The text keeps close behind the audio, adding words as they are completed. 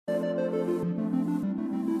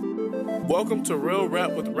Welcome to Real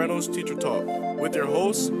Rap with Reynolds Teacher Talk with your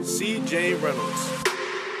host, C.J. Reynolds.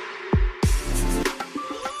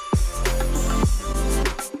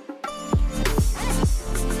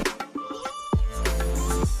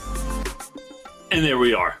 And there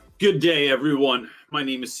we are. Good day, everyone. My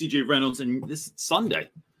name is C.J. Reynolds, and this is Sunday.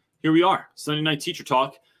 Here we are, Sunday Night Teacher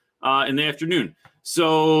Talk in the afternoon.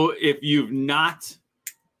 So if you've not,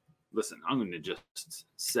 listen, I'm going to just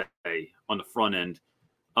say on the front end,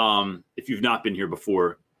 if you've not been here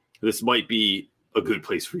before, this might be a good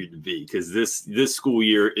place for you to be, because this school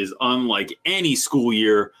year is unlike any school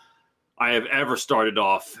year I have ever started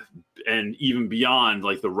off, and even beyond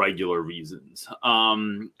like the regular reasons.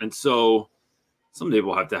 And so someday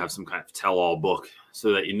we'll have to have some kind of tell-all book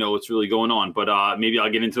so that you know what's really going on. But maybe I'll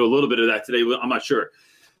get into a little bit of that today. I'm not sure.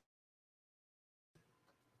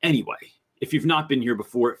 Anyway, if you've not been here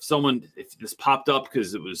before, if this popped up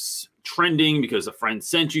because it was trending, because a friend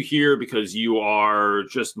sent you here, because you are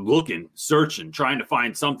just looking, searching, trying to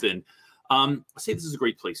find something, I'll say this is a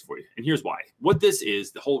great place for you. And here's why. What this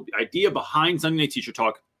is, the whole idea behind Sunday Night Teacher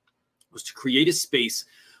Talk was to create a space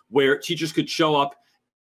where teachers could show up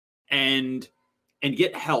and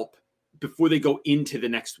get help before they go into the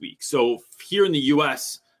next week. So here in the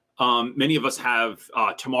U.S., many of us have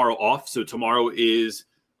tomorrow off. So tomorrow is,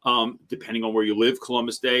 depending on where you live,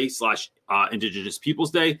 Columbus Day / Indigenous Peoples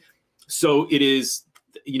Day. So it is,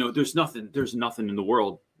 there's nothing in the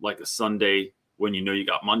world like a Sunday when you know you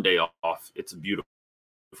got Monday off. It's a beautiful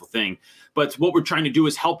thing. But what we're trying to do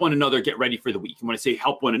is help one another get ready for the week. And when I say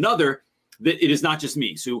help one another, that it is not just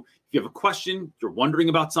me. So if you have a question, you're wondering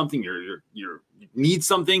about something, you need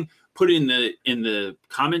something, put it in the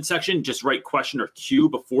comment section. Just write question or Q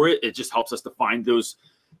before it. It just helps us to find those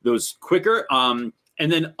quicker. And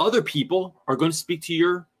then other people are going to speak to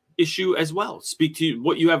your issue as well, speak to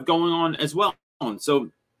what you have going on as well. And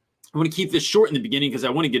so I want to keep this short in the beginning because I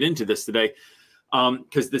want to get into this today,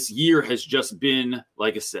 because this year has just been,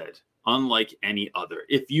 like I said, unlike any other.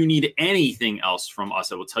 If you need anything else from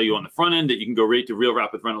us, I will tell you on the front end that you can go right to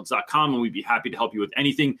realrapwithreynolds.com, and we'd be happy to help you with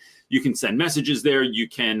anything. You can send messages there. You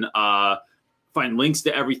can find links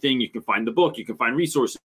to everything. You can find the book. You can find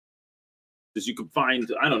resources. You can find,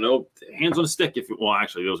 I don't know, hands on a stick. Well,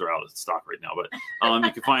 actually, those are out of stock right now. But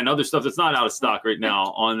you can find other stuff that's not out of stock right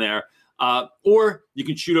now on there. Or you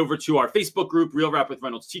can shoot over to our Facebook group, Real Rap with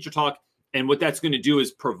Reynolds Teacher Talk. And what that's going to do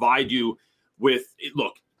is provide you with,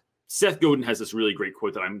 look, Seth Godin has this really great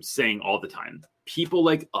quote that I'm saying all the time. People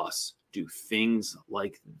like us do things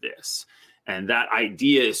like this. And that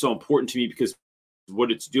idea is so important to me because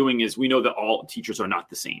what it's doing is we know that all teachers are not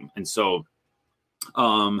the same. And so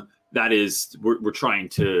that is, we're trying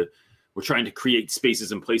to create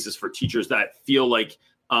spaces and places for teachers that feel like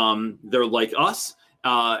they're like us.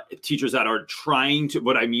 Teachers that are trying to,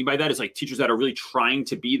 what I mean by that is like teachers that are really trying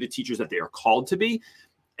to be the teachers that they are called to be,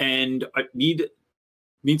 and need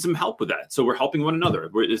some help with that. So we're helping one another.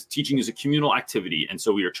 Teaching is a communal activity. And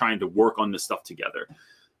so we are trying to work on this stuff together.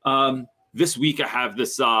 This week I have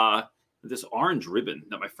this orange ribbon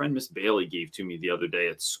that my friend Miss Bailey gave to me the other day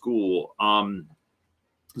at school.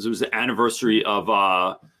 It was the anniversary of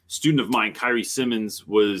a student of mine, Kyrie Simmons,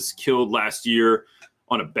 was killed last year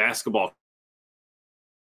on a basketball,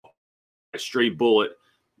 a stray bullet.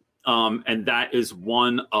 And that is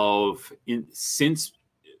one of, since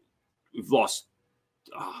we've lost,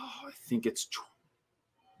 I think it's,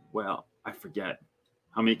 I forget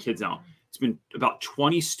how many kids now. It's been about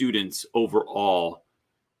 20 students overall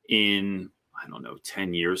in,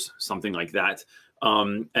 10 years, something like that.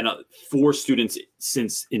 And 4 students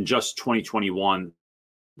since in just 2021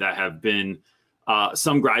 that have been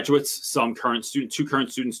some graduates, some current students, 2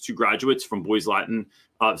 current students, 2 graduates from Boys Latin,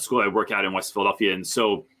 the school I work at in West Philadelphia. And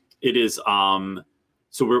so it is,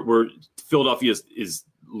 we're Philadelphia is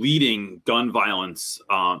leading gun violence.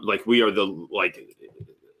 Like we are that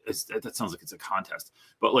sounds like it's a contest,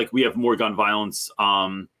 but like we have more gun violence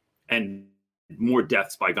and more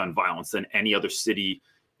deaths by gun violence than any other city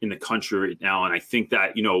in the country right now. And I think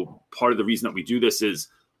that, part of the reason that we do this is,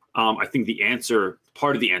 I think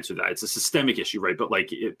part of the answer to that, it's a systemic issue, right? But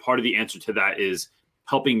part of the answer to that is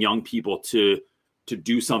helping young people to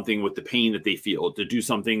do something with the pain that they feel, to do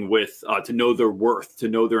something with, to know their worth, to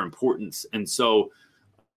know their importance. And so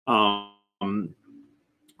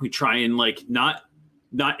we try and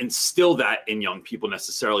not instill that in young people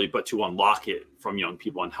necessarily, but to unlock it from young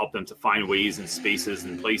people and help them to find ways and spaces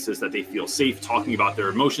and places that they feel safe talking about their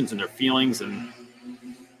emotions and their feelings. And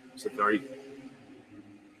it's a very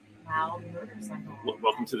loud motorcycle.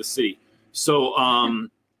 Welcome to the city. So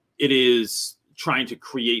it is trying to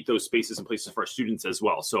create those spaces and places for our students as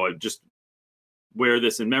well. So I just wear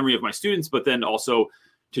this in memory of my students, but then also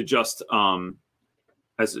to just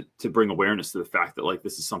to bring awareness to the fact that like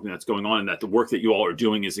this is something that's going on, and that the work that you all are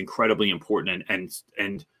doing is incredibly important,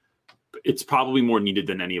 and it's probably more needed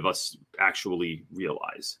than any of us actually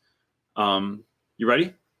realize. You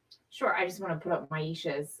ready? Sure. I just want to put up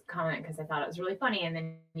Maisha's comment because I thought it was really funny, and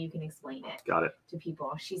then you can explain it. Got it. To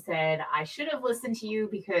people. She said, I should have listened to you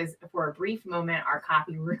because for a brief moment, our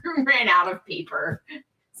copy room ran out of paper.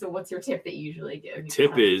 So what's your tip that you usually give?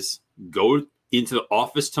 Tip is go into the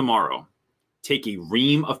office tomorrow, take a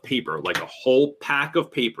ream of paper, like a whole pack of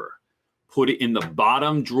paper, put it in the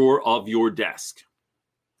bottom drawer of your desk,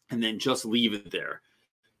 and then just leave it there.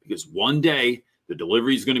 Because one day the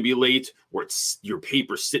delivery is going to be late, or it's your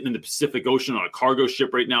paper sitting in the Pacific Ocean on a cargo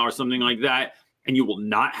ship right now or something like that, and you will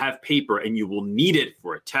not have paper, and you will need it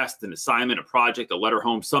for a test, an assignment, a project, a letter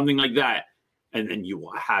home, something like that. And then you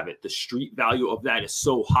will have it. The street value of that is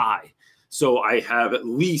so high. So I have at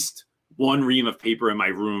least one ream of paper in my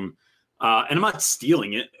room, and I'm not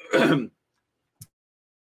stealing it. I'm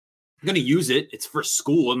going to use it. It's for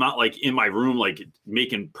school. I'm not like in my room, like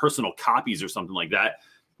making personal copies or something like that.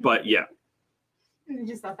 But yeah. I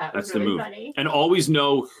just thought that was That's really the move. funny. And always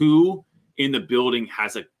know who in the building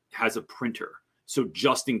has a printer. So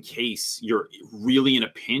just in case you're really in a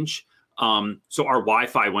pinch. So our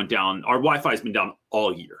Wi-Fi went down. Our Wi-Fi has been down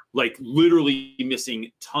all year, like literally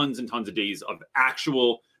missing tons and tons of days of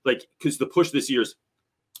actual, like, because the push this year is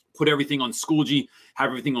put everything on Schoology, have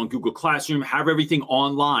everything on Google Classroom, have everything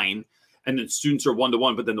online, and then students are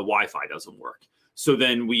one-to-one, but then the Wi-Fi doesn't work. So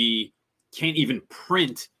then we can't even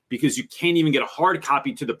print because you can't even get a hard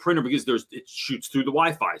copy to the printer because it shoots through the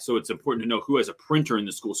Wi-Fi. So it's important to know who has a printer in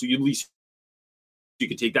the school. So at least you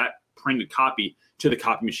can take that printed copy to the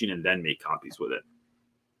copy machine and then make copies with it.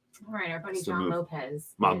 All right, our buddy That's the John move.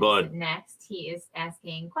 Lopez. My is bud. Next, he is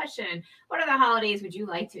asking, question, what other holidays would you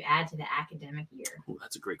like to add to the academic year? Oh,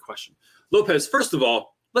 that's a great question. Lopez, first of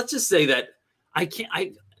all, let's just say that I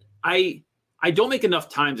don't make enough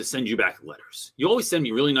time to send you back letters. You always send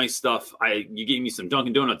me really nice stuff. You gave me some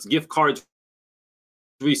Dunkin' Donuts gift cards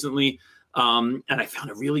recently. And I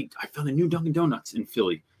found a new Dunkin' Donuts in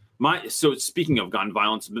Philly. So speaking of gun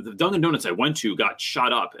violence, but the Dunkin' Donuts I went to got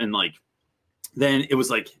shot up, and like, then it was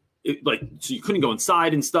so you couldn't go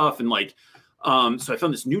inside and stuff. And like, so I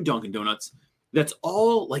found this new Dunkin' Donuts that's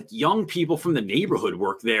all like young people from the neighborhood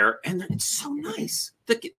work there. And it's so nice.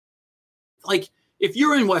 Like if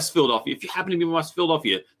you're in West Philadelphia, if you happen to be in West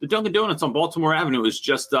Philadelphia, the Dunkin' Donuts on Baltimore Avenue is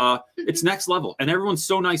just, it's next level. And everyone's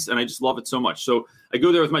so nice. And I just love it so much. So I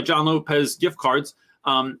go there with my John Lopez gift cards.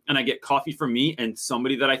 And I get coffee from me and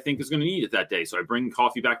somebody that I think is going to need it that day. So I bring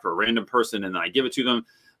coffee back for a random person and then I give it to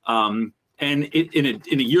them. And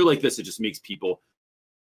in a year like this, it just makes people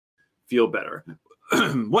feel better.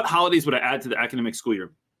 What holidays would I add to the academic school year?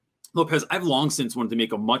 Lopez, I've long since wanted to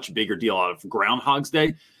make a much bigger deal out of Groundhog's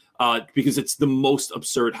Day because it's the most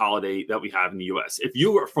absurd holiday that we have in the U.S. If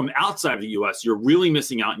you are from outside of the U.S., you're really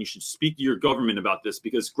missing out, and you should speak to your government about this,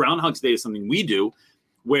 because Groundhog's Day is something we do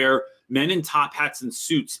where men in top hats and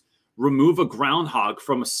suits remove a groundhog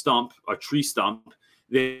from a tree stump.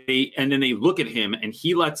 And then they look at him, and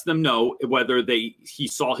he lets them know whether he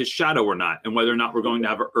saw his shadow or not, and whether or not we're going to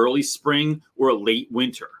have an early spring or a late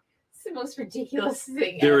winter. It's the most ridiculous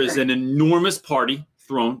thing There ever. is an enormous party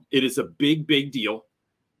thrown. It is a big, big deal.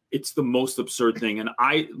 It's the most absurd thing. And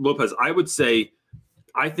Lopez, I would say,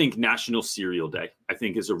 I think National Cereal Day, I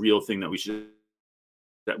think, is a real thing that we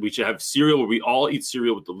should have cereal where we all eat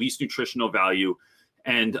cereal with the least nutritional value.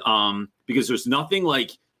 And because there's nothing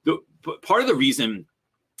like part of the reason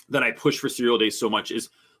that I push for cereal days so much is,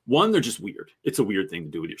 one, they're just weird. It's a weird thing to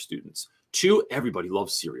do with your students. Two, everybody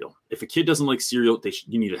loves cereal. If a kid doesn't like cereal,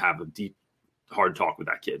 you need to have a deep, hard talk with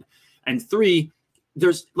that kid. And three,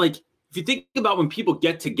 there's like, if you think about when people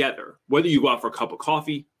get together, whether you go out for a cup of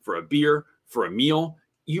coffee, for a beer, for a meal,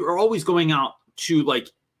 you are always going out to like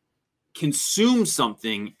consume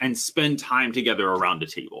something and spend time together around a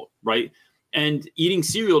table, right? And eating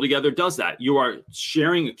cereal together does that. You are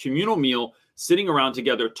sharing a communal meal, sitting around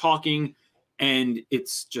together, talking, and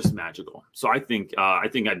it's just magical. So I think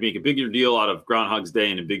I'd make a bigger deal out of Groundhog's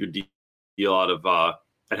Day and a bigger deal out of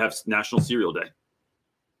I'd have National Cereal Day.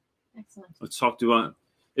 Excellent. Let's talk to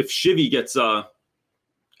if Shivy gets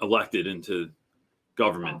elected into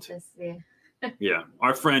government. Office, yeah. Yeah,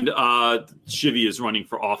 our friend Shivy is running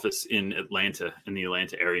for office in Atlanta, in the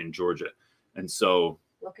Atlanta area in Georgia, and so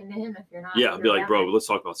Look into him if you're not. yeah, I'll be like, bro, let's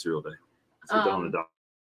talk about Cereal Day. Let's get that on the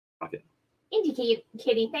docket. Indie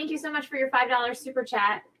Kitty, thank you so much for your $5 super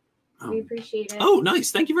chat. We appreciate it. Oh,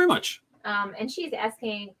 nice. Thank you very much. And she's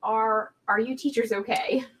asking, are you teachers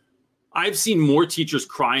okay? I've seen more teachers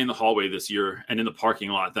cry in the hallway this year and in the parking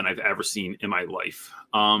lot than I've ever seen in my life.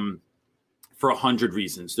 For 100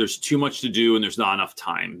 reasons. There's too much to do and there's not enough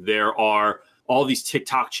time. There are all these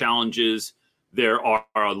TikTok challenges. There are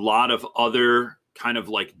a lot of other kind of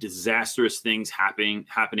like disastrous things happening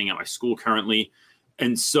at my school currently.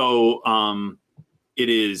 And so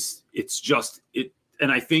it's just it.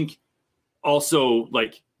 And I think also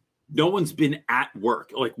like no one's been at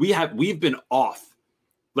work. Like we've been off,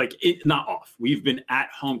 like not off. We've been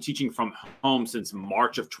at home teaching from home since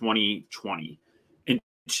March of 2020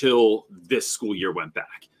 until this school year went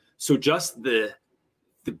back. So just the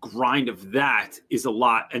grind of that is a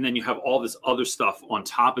lot. And then you have all this other stuff on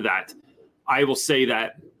top of that. I will say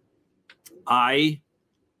that I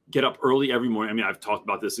get up early every morning. I mean, I've talked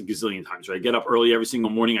about this a gazillion times, right? I get up early every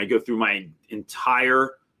single morning. I go through my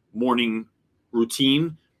entire morning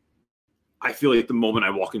routine. I feel like the moment I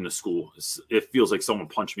walk into school, it feels like someone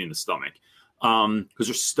punched me in the stomach.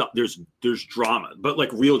 Because there's drama, but like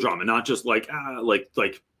real drama, not just like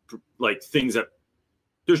things that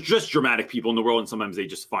there's just dramatic people in the world, and sometimes they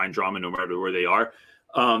just find drama no matter where they are.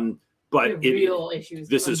 But real issues.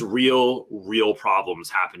 This is real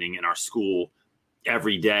problems happening in our school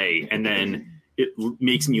every day, and then it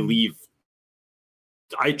makes me leave.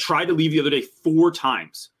 I tried to leave the other day 4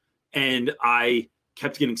 times, and I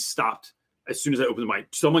kept getting stopped. As soon as I opened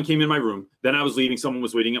someone came in my room, then I was leaving, someone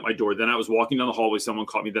was waiting at my door, then I was walking down the hallway, someone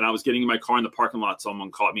caught me, then I was getting in my car in the parking lot,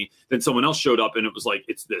 someone caught me, then someone else showed up, and it was like,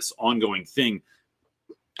 it's this ongoing thing.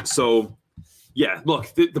 So yeah,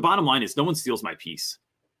 look, the bottom line is no one steals my peace.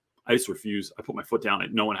 I just refuse. I put my foot down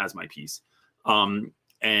and no one has my peace. And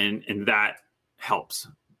that helps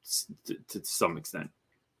to some extent.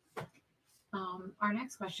 Our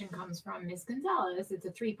next question comes from Ms. Gonzalez. It's a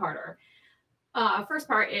 3-parter. First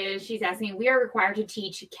part is she's asking, we are required to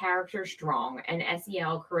teach Character Strong, an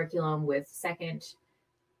SEL curriculum with second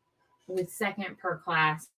per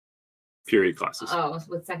class. Period classes. Oh,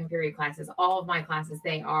 with second period classes. All of my classes,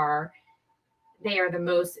 they are the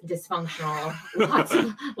most dysfunctional.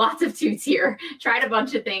 lots of toots here. Tried a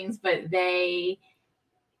bunch of things, but they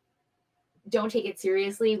don't take it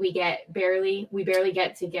seriously. We barely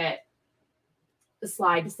get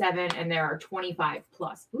slide 7, and there are 25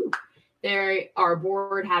 plus. Ooh. They are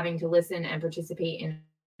bored having to listen and participate in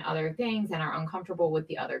other things and are uncomfortable with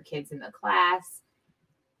the other kids in the class.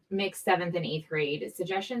 Mixed 7th and 8th grade.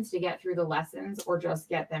 Suggestions to get through the lessons or just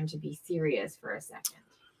get them to be serious for a second?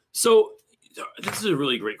 So this is a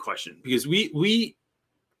really great question because we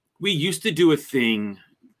used to do a thing.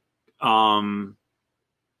 I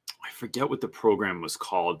forget what the program was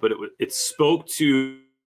called, but it spoke to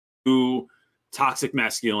toxic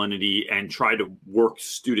masculinity and try to work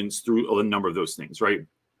students through a number of those things, right?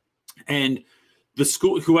 And the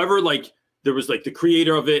school, whoever, like, there was like the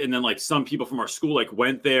creator of it, and then like some people from our school like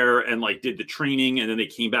went there and like did the training, and then they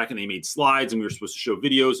came back and they made slides, and we were supposed to show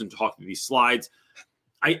videos and talk through these slides.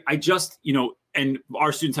 I just, and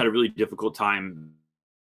our students had a really difficult time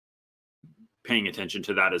paying attention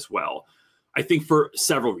to that as well. I think for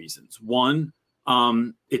several reasons. One,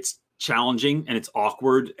 it's challenging and it's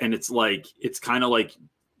awkward, and it's kind of like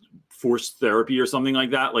forced therapy or something like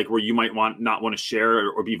that, like where you might not want to share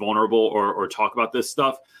or be vulnerable or talk about this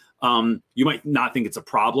stuff. You might not think it's a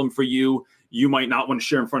problem for you. You might not want to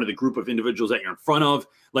share in front of the group of individuals that you're in front of.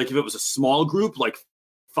 Like if it was a small group, like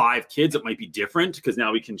 5 kids, it might be different because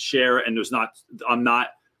now we can share, and I'm not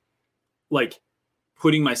like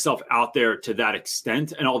putting myself out there to that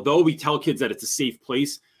extent. And although we tell kids that it's a safe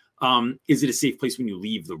place, is it a safe place when you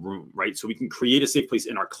leave the room, right? So we can create a safe place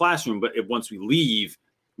in our classroom, but once we leave,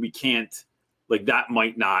 we can't, like, that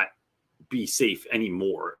might not be safe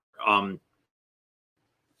anymore.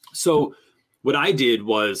 So what I did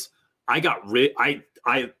was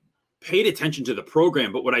I paid attention to the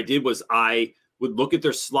program, but what I did was I would look at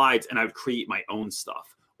their slides and I would create my own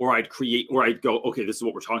stuff, or I'd go, okay, this is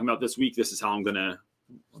what we're talking about this week. This is how I'm going to,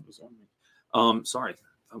 sorry.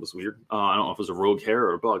 That was weird. I don't know if it was a rogue hair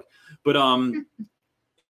or a bug, but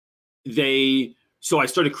so I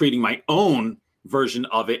started creating my own version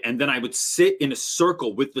of it. And then I would sit in a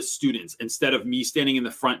circle with the students instead of me standing in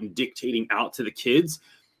the front and dictating out to the kids.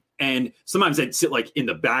 And sometimes I'd sit like in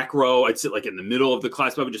the back row. I'd sit like in the middle of the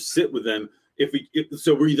class, but I would just sit with them.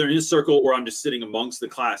 So we're either in a circle or I'm just sitting amongst the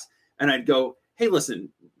class, and I'd go, hey, listen,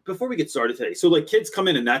 before we get started today. So like kids come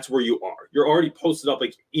in and that's where you are. You're already posted up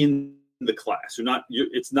like in the class.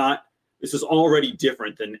 This is already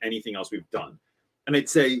different than anything else we've done. And I'd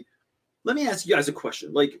say, let me ask you guys a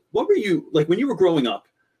question. Like, what were you like when you were growing up?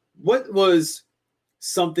 What was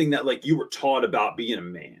something that like you were taught about being a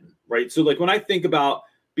man, right? So like when I think about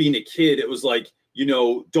being a kid, it was like you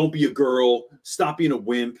know, don't be a girl, stop being a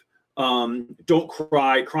wimp, don't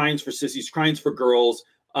cry, crying's for sissies, crying's for girls,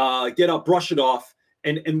 get up, brush it off.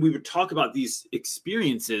 And we would talk about these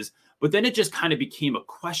experiences, but then it just kind of became a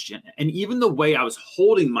question. And even the way I was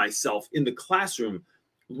holding myself in the classroom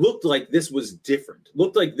looked like this was different,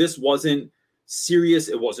 looked like this wasn't serious,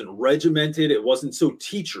 it wasn't regimented, it wasn't so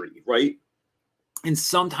teachery, right? And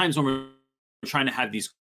sometimes when we're trying to have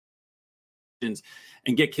these questions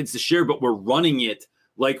and get kids to share, but we're running it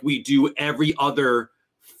like we do every other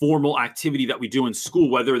formal activity that we do in school,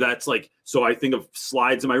 whether that's like, so I think of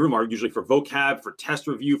slides in my room are usually for vocab, for test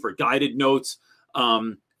review, for guided notes,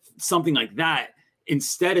 something like that.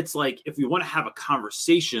 Instead, it's like, if we want to have a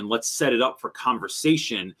conversation, let's set it up for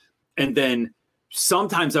conversation. And then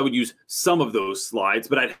sometimes I would use some of those slides,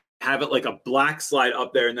 but I'd have it like a black slide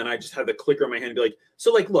up there. And then I just have the clicker in my hand and be like,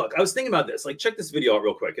 so like, look, I was thinking about this, like, check this video out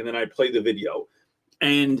real quick. And then I'd play the video.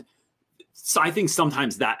 And so I think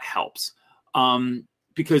sometimes that helps.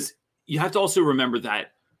 Because you have to also remember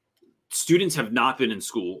that students have not been in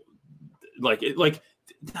school, not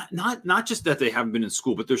just that they haven't been in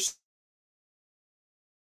school, but there's so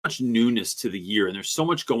much newness to the year, and there's so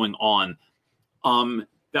much going on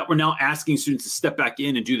that we're now asking students to step back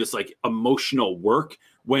in and do this like emotional work,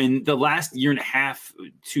 when the last year and a half,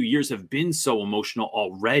 2 years have been so emotional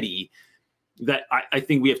already, that I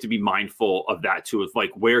think we have to be mindful of that too, of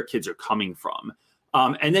like where kids are coming from.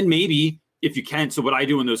 And then maybe, if you can, so what I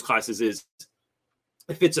do in those classes is,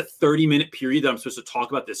 if it's a 30-minute period that I'm supposed to talk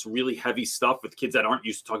about this really heavy stuff with kids that aren't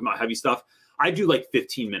used to talking about heavy stuff, I do like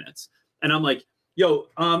 15 minutes. And I'm like, yo,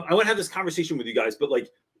 I want to have this conversation with you guys, but like,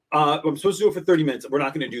 I'm supposed to do it for 30 minutes. We're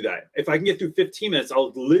not going to do that. If I can get through 15 minutes,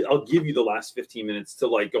 I'll give you the last 15 minutes to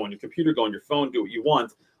like go on your computer, go on your phone, do what you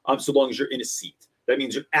want, so long as you're in a seat. That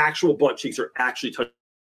means your actual butt cheeks are actually touching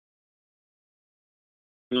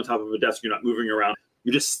on top of a desk. You're not moving around.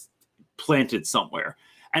 You're just planted somewhere.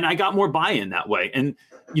 And I got more buy-in that way. And,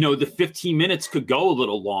 you know, the 15 minutes could go a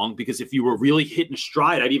little long, because if you were really hitting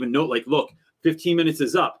stride, I'd even note like, look, 15 minutes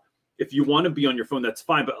is up. If you want to be on your phone, that's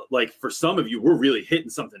fine. But like, for some of you, we're really hitting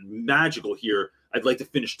something magical here. I'd like to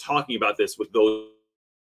finish talking about this with those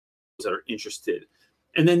that are interested.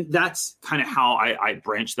 And then that's kind of how I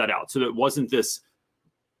branched that out. So that it wasn't this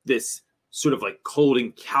sort of like cold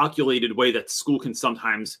and calculated way that school can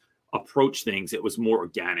sometimes approach things. It was more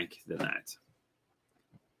organic than that.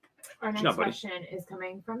 Our next question is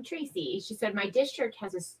coming from Tracy. She said, my district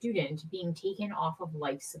has a student being taken off of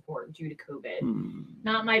life support due to COVID.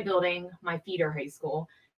 Not my building, my feeder high school.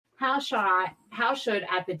 How should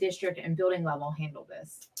at the district and building level handle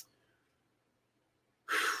this?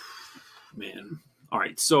 Man. All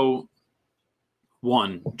right. So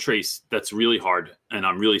one, Trace, that's really hard. And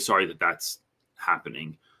I'm really sorry that that's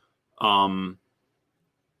happening. I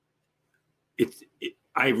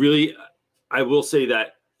will say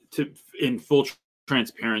that, in full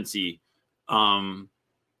transparency,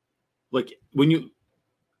 like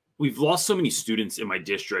we've lost so many students in my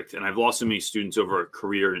district, and I've lost so many students over a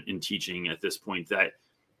career in teaching at this point, that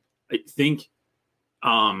I think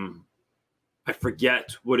I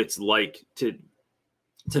forget what it's like to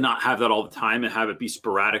not have that all the time and have it be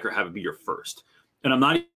sporadic or have it be your first. And I'm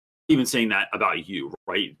not even saying that about you,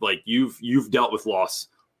 right? Like you've dealt with loss,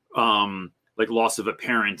 like loss of a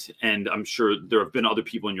parent, and I'm sure there have been other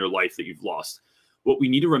people in your life that you've lost. What we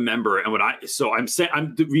need to remember, and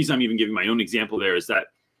the reason I'm even giving my own example there is that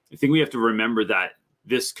I think we have to remember that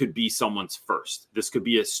this could be someone's first. This could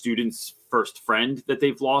be a student's first friend that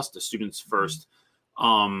they've lost, a student's first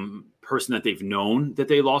person that they've known that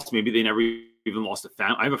they lost. Maybe they never even lost a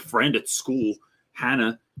family. I have a friend at school,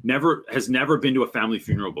 Hannah, has never been to a family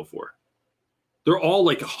funeral before. They're all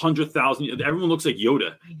like 100,000. Everyone looks like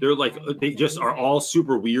Yoda. They're like, they just are all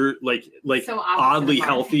super weird, like so oddly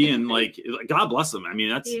healthy, and like God bless them. I mean,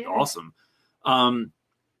 that's awesome.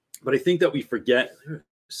 But I think that we forget there's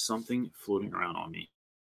something floating around on me,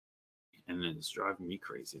 and it's driving me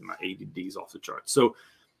crazy. My ADD is off the charts. So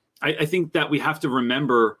I think that we have to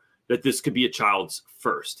remember that this could be a child's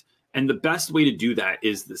first, and the best way to do that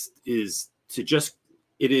is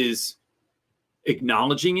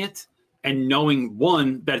acknowledging it. And knowing,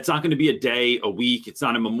 one, that it's not going to be a day, a week. It's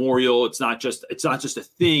not a memorial. It's not just a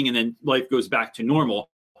thing, and then life goes back to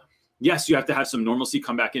normal. Yes, you have to have some normalcy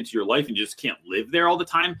come back into your life, and you just can't live there all the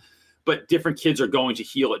time. But different kids are going to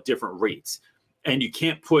heal at different rates, and you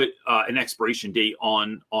can't put an expiration date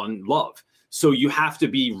on love. So you have to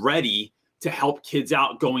be ready to help kids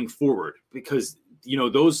out going forward, because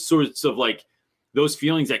those sorts of like those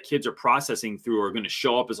feelings that kids are processing through are going to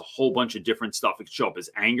show up as a whole bunch of different stuff. It could show up as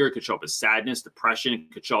anger. It could show up as sadness, depression.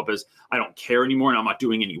 It could show up as I don't care anymore and I'm not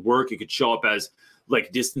doing any work. It could show up as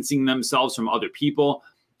like distancing themselves from other people.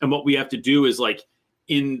 And what we have to do is like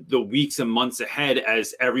in the weeks and months ahead,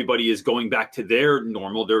 as everybody is going back to their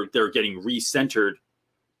normal, they're getting recentered.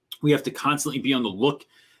 We have to constantly be on the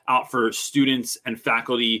lookout for students and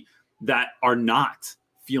faculty that are not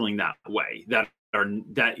feeling that way, that,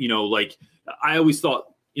 you know, like I always thought,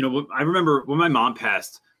 you know, I remember when my mom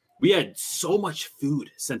passed, we had so much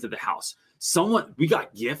food sent to the house. We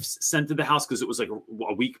got gifts sent to the house because it was like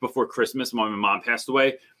a week before Christmas when my mom passed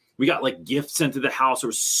away. We got like gifts sent to the house. There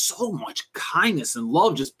was so much kindness and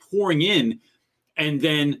love just pouring in. And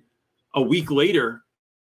then a week later,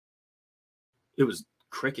 it was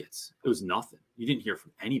crickets. It was nothing. You didn't hear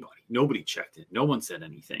from anybody. Nobody checked in. No one said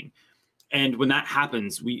anything. And when that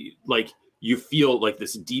happens, you feel like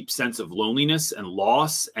this deep sense of loneliness and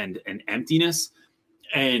loss and emptiness.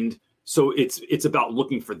 And so it's about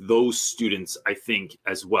looking for those students, I think,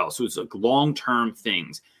 as well. So it's like long-term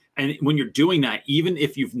things. And when you're doing that, even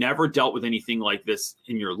if you've never dealt with anything like this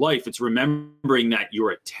in your life, it's remembering that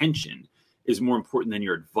your attention is more important than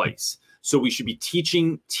your advice. So we should be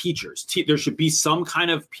teaching teachers. There should be some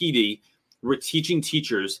kind of PD. We're teaching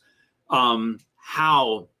teachers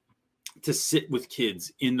how to sit with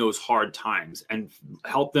kids in those hard times and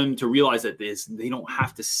help them to realize that they don't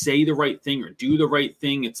have to say the right thing or do the right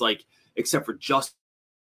thing. It's like, except for just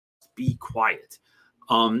be quiet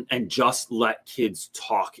and just let kids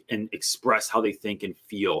talk and express how they think and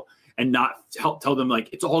feel, and not tell them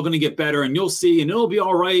like, it's all going to get better and you'll see and it'll be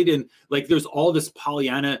all right. And like, there's all this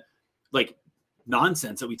Pollyanna like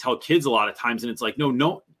nonsense that we tell kids a lot of times. And it's like,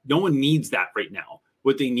 no one needs that right now.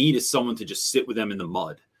 What they need is someone to just sit with them in the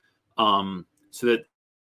mud. So that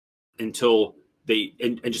until they,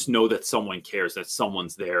 and just know that someone cares, that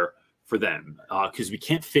someone's there for them. Cause we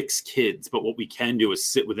can't fix kids, but what we can do is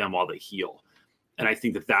sit with them while they heal. And I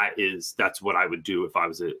think that's what I would do if I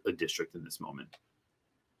was a district in this moment.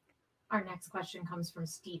 Our next question comes from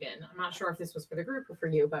Steven. I'm not sure if this was for the group or for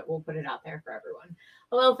you, but we'll put it out there for everyone.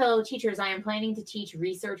 Hello, fellow teachers. I am planning to teach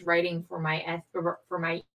research writing for my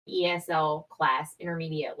ESL class,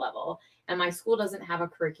 intermediate level, and my school doesn't have a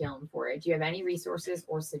curriculum for it. Do you have any resources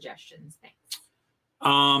or suggestions? Thanks.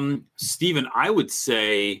 Steven, I would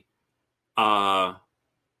say, first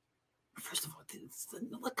of all,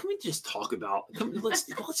 can we just talk about, let's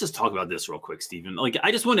just talk about this real quick, Steven. Like,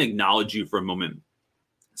 I just want to acknowledge you for a moment.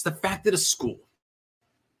 It's the fact that a school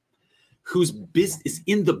whose business is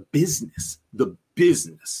in the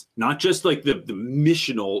business, not just like the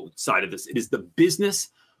missional side of this. It is the business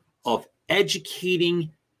of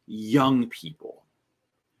educating young people,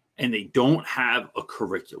 and they don't have a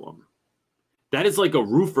curriculum. That is like a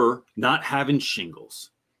roofer not having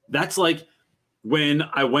shingles. That's like when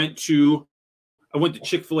I went to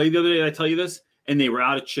Chick-fil-A the other day. Did I tell you this? And they were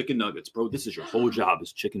out of chicken nuggets. Bro, this is your whole job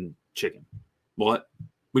is chicken. What?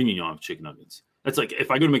 What do you mean you don't have chicken nuggets? That's like if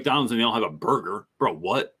I go to McDonald's and they don't have a burger, bro,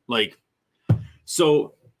 what? Like,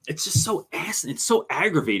 so it's just so it's so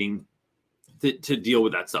aggravating to deal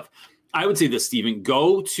with that stuff. I would say this, Steven,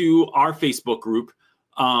 go to our Facebook group,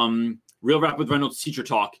 Real Rap with Reynolds Teacher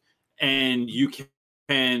Talk, and you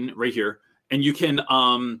can right here, and you can,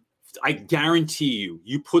 I guarantee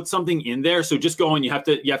you put something in there. So just go and you have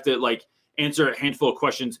to like answer a handful of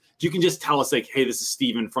questions. You can just tell us like, hey, this is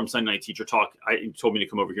Steven from Sunday Night Teacher Talk. You told me to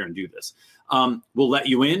come over here and do this. We'll let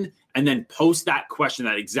you in and then post that question,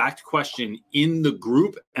 that exact question in the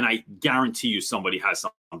group. And I guarantee you somebody has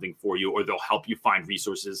something for you, or they'll help you find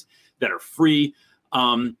resources that are free.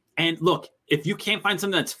 And look, if you can't find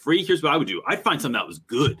something that's free, here's what I would do. I'd find something that was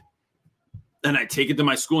good. And I'd take it to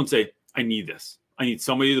my school and say, I need this. I need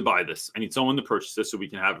somebody to buy this. I need someone to purchase this so we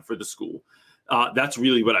can have it for the school. That's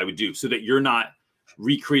really what I would do, so that you're not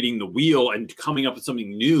recreating the wheel and coming up with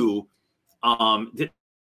something new.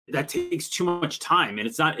 That takes too much time, and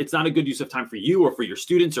it's not a good use of time for you or for your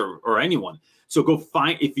students or anyone. So go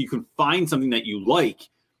find, if you can find something that you like,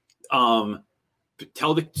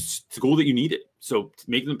 tell the school that you need it. So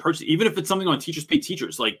make them purchase, even if it's something on Teachers Pay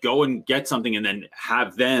Teachers, like go and get something and then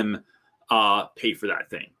have them pay for that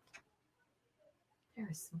thing.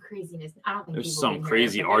 There's some craziness. I don't think there's some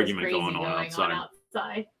crazy argument going on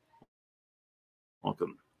outside.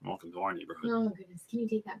 Welcome to our neighborhood. Oh goodness, can you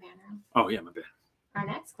take that banner out? Oh yeah, my bad. Our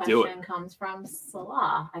next question comes from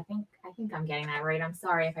Salah. I think I'm getting that right. I'm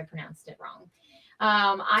sorry if I pronounced it wrong.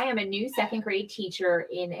 I am a new second grade teacher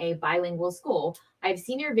in a bilingual school. I've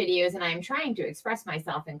seen your videos and I am trying to express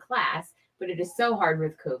myself in class, but it is so hard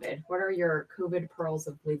with COVID. What are your COVID pearls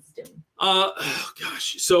of wisdom? Oh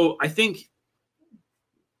gosh. So I think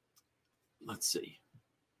let's see.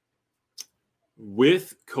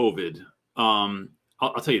 With COVID, I'll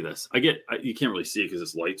tell you this. You can't really see it because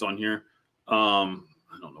this light's on here. I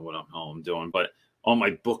don't know what I'm doing, but on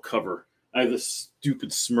my book cover, I have this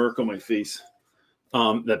stupid smirk on my face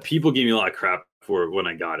that people gave me a lot of crap for when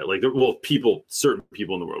I got it. Like, certain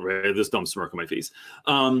people in the world, right? I have this dumb smirk on my face.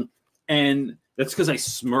 And that's because I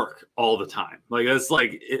smirk all the time. Like, that's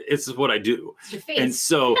like, it's what I do. It's your face. And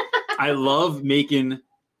so I love making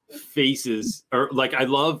faces, or like, I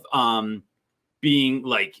love being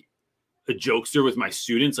like a jokester with my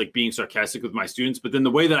students, like being sarcastic with my students. But then the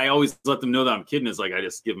way that I always let them know that I'm kidding is like, I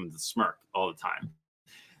just give them the smirk all the time.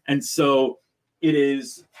 And so it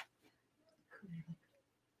is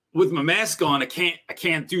with my mask on, I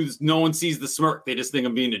can't do this. No one sees the smirk. They just think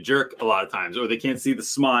I'm being a jerk a lot of times, or they can't see the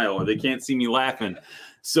smile, or they can't see me laughing.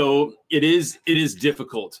 So it is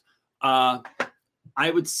difficult. I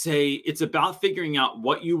would say it's about figuring out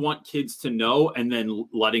what you want kids to know and then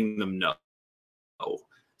letting them know.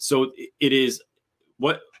 So it is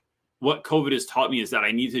what COVID has taught me is that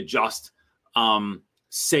I need to just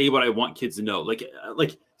say what I want kids to know.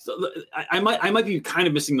 So I might be kind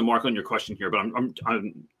of missing the mark on your question here, but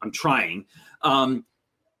I'm trying. I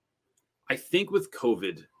think with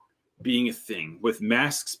COVID being a thing, with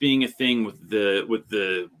masks being a thing, with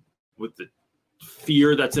the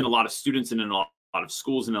fear that's in a lot of students and in a lot of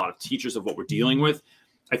schools and a lot of teachers of what we're dealing with,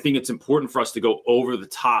 I think it's important for us to go over the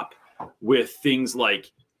top with things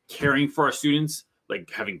like caring for our students, like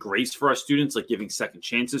having grace for our students, like giving second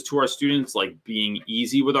chances to our students, like being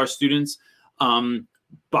easy with our students.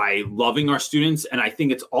 By loving our students. And I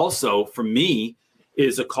think it's also, for me,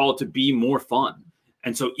 is a call to be more fun.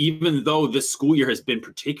 And so even though this school year has been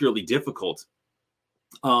particularly difficult,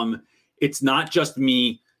 it's not just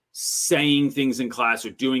me saying things in class or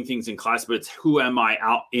doing things in class, but it's who am I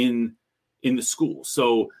out in the school.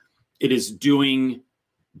 So it is doing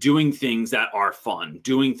things that are fun,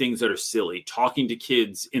 doing things that are silly, talking to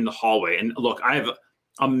kids in the hallway. And look, I have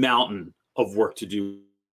a mountain of work to do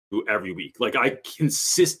every week. Like, I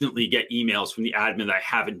consistently get emails from the admin that I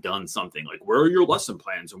haven't done something. Like, where are your lesson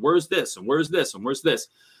plans? And where's this? And where's this? And where's this?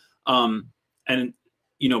 And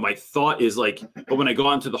my thought is like, but when I go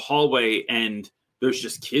out into the hallway and there's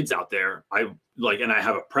just kids out there, and I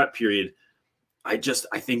have a prep period, I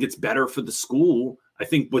think it's better for the school. I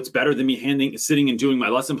think what's better than me sitting and doing my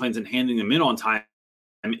lesson plans and handing them in on time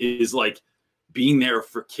is like being there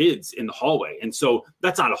for kids in the hallway. And so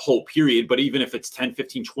that's not a whole period, but even if it's 10,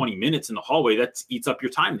 15, 20 minutes in the hallway, that eats up your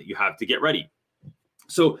time that you have to get ready.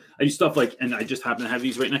 So I do stuff like, and I just happen to have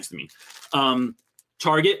these right next to me.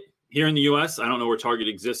 Target here in the US, I don't know where Target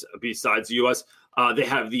exists besides the US. They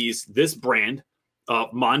have this brand,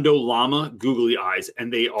 Mondo Llama Googly Eyes.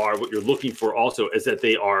 And they are, what you're looking for also is that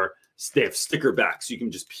they have sticker backs. So you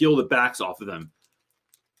can just peel the backs off of them.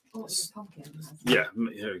 Oh, your pumpkin. Yeah,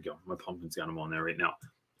 there you go. My pumpkin's got them on there right now.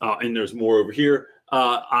 And there's more over here.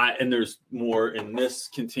 And there's more in this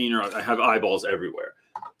container. I have eyeballs everywhere.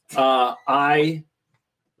 I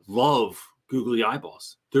love googly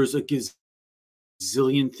eyeballs. There's a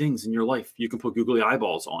gazillion things in your life you can put googly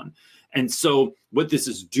eyeballs on. And so what this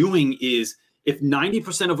is doing is, if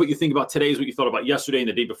 90% of what you think about today is what you thought about yesterday and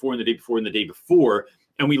the day before and the day before and the day before,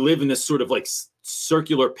 and we live in this sort of like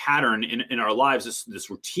circular pattern in our lives, this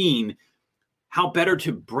routine, how better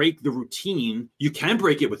to break the routine? You can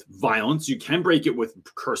break it with violence. You can break it with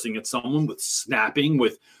cursing at someone, with snapping,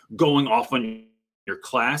 with going off on your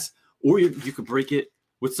class, or you could break it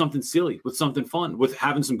with something silly, with something fun, with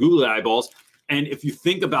having some googly eyeballs. And if you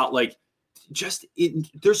think about like,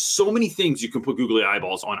 there's so many things you can put googly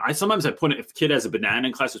eyeballs on. Sometimes I put it, if a kid has a banana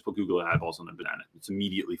in class, just put googly eyeballs on the banana. It's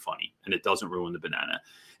immediately funny and it doesn't ruin the banana.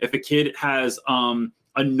 If a kid has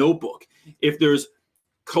a notebook, if there's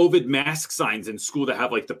COVID mask signs in school that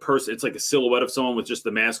have like the person, it's like a silhouette of someone with just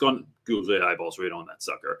the mask on, googly eyeballs right on that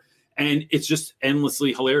sucker. And it's just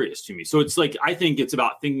endlessly hilarious to me. So it's like, I think it's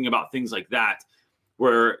about thinking about things like that,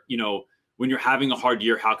 where, when you're having a hard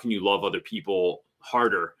year, how can you love other people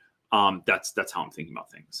harder? That's how I'm thinking about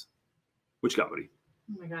things. What you got, buddy?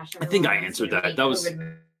 Oh my gosh! I think I answered that. That was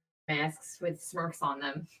COVID masks with smirks on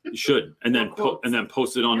them. You should, and then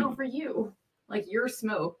post it on. No, for you, like your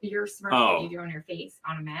smirk that you do on your face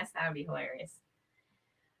on a mask. That would be hilarious.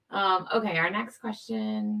 Okay, our next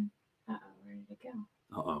question. Where did it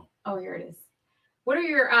go? Oh, here it is. What are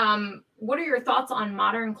your thoughts on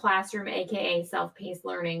modern classroom, aka self-paced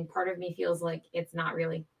learning? Part of me feels like it's not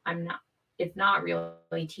really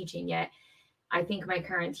teaching yet. I think my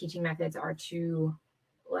current teaching methods are too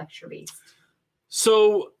lecture-based.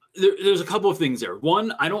 So there's a couple of things there.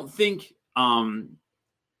 One, I don't think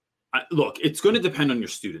Look, it's going to depend on your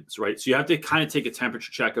students, right? So you have to kind of take a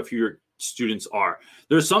temperature check of who your students are.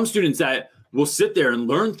 There are some students that will sit there and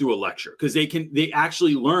learn through a lecture because they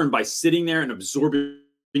actually learn by sitting there and absorbing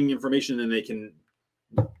information, and they can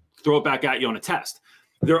throw it back at you on a test.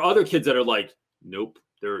 There are other kids that are like, nope,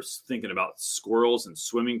 they're thinking about squirrels and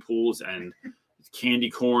swimming pools and candy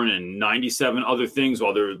corn and 97 other things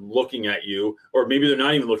while they're looking at you, or maybe they're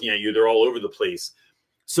not even looking at you. They're all over the place.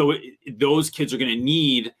 So those kids are going to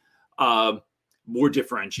need more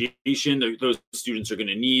differentiation. Those students are going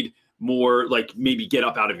to need more, like maybe get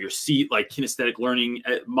up out of your seat, like kinesthetic learning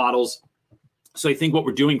models. So I think what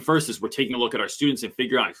we're doing first is we're taking a look at our students and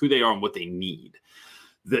figuring out who they are and what they need.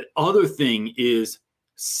 The other thing is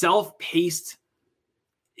self-paced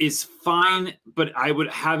is fine, but I would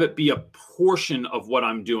have it be a portion of what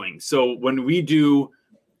I'm doing. So when we do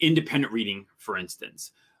independent reading, for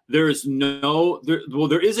instance, there is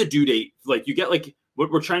a due date. Like you get like what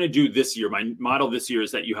we're trying to do this year. My model this year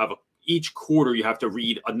is that you have each quarter you have to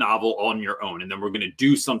read a novel on your own, and then we're going to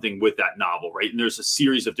do something with that novel, right? And there's a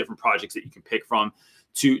series of different projects that you can pick from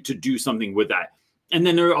to do something with that. And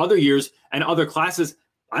then there are other years and other classes,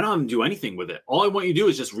 I don't have to do anything with it. All I want you to do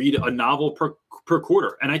is just read a novel per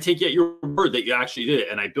quarter. And I take you at your word that you actually did it.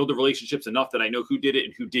 And I build the relationships enough that I know who did it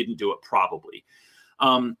and who didn't do it probably.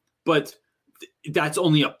 But that's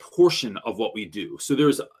only a portion of what we do. So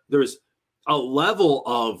there's a level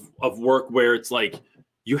of work where it's like,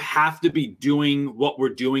 you have to be doing what we're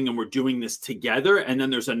doing and we're doing this together. And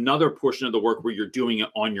then there's another portion of the work where you're doing it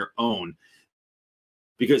on your own,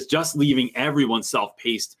 because just leaving everyone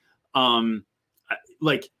self-paced,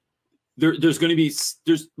 like there's going to be,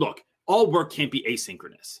 look, all work can't be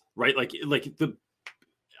asynchronous, right?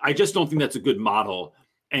 I just don't think that's a good model.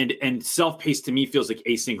 And self-paced to me feels like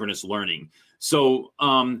asynchronous learning. So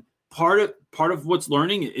part of what's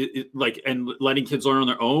learning and letting kids learn on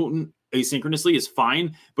their own asynchronously is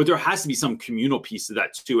fine, but there has to be some communal piece to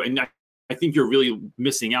that too. And I think you're really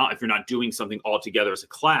missing out if you're not doing something all together as a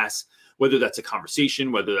class, whether that's a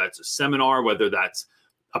conversation, whether that's a seminar, whether that's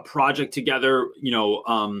a project together,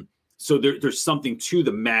 so there's something to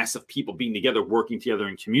the mass of people being together, working together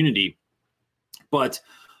in community. But,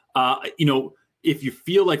 if you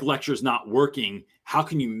feel like lecture is not working, how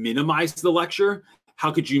can you minimize the lecture? How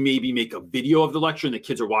could you maybe make a video of the lecture and the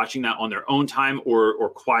kids are watching that on their own time or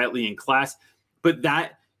quietly in class? But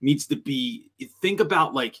that needs to be, think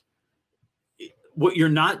about like what you're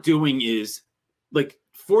not doing is like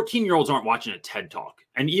 14-year-olds aren't watching a TED Talk.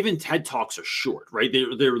 And even TED Talks are short, right?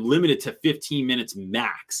 They're limited to 15 minutes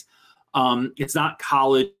max. It's not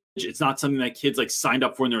college. It's not something that kids like signed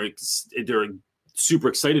up for and they're super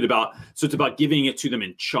excited about. So it's about giving it to them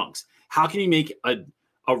in chunks. How can you make a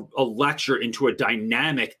lecture into a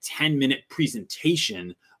dynamic 10-minute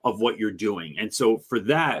presentation of what you're doing? And so for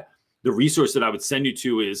that, the resource that I would send you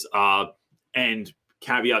to is, and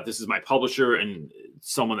caveat, this is my publisher and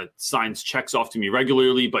someone that signs checks off to me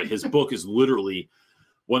regularly, but his book is literally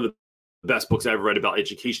one of the best books I ever read about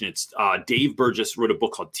education. It's Dave Burgess wrote a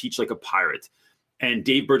book called Teach Like a Pirate. And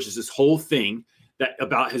Dave Burgess's whole thing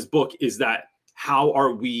about his book is that how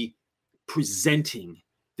are we presenting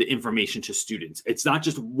the information to students? It's not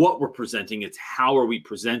just what we're presenting, it's how are we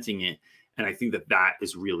presenting it. And I think that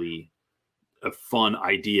is really a fun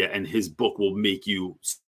idea. And his book will make you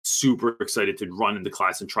super excited to run into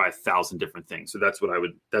class and try 1,000 different things. So that's what I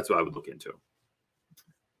would look into.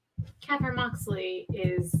 Catherine Moxley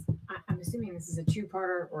I'm assuming this is a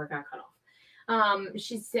two-parter or it got cut off.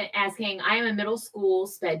 She's asking, I am a middle school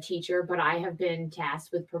SPED teacher, but I have been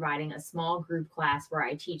tasked with providing a small group class where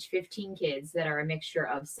I teach 15 kids that are a mixture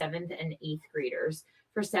of 7th and 8th graders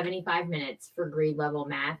for 75 minutes for grade level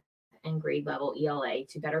math and grade level ELA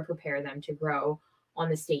to better prepare them to grow on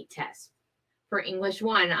the state test. For English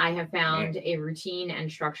 1, I have found a routine and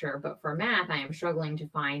structure, but for math, I am struggling to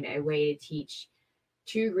find a way to teach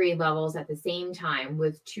 2 grade levels at the same time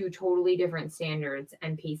with 2 totally different standards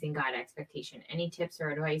and pacing guide expectation. Any tips or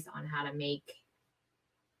advice on how to make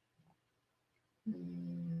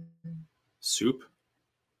soup?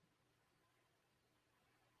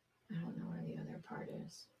 I don't know where the other part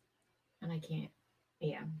is. And I can't.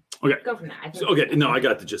 Yeah. Okay. Go from that. Okay. No, I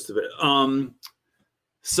got the gist of it.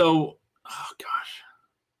 So, oh gosh.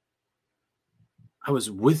 I was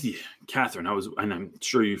with you, Catherine. And I'm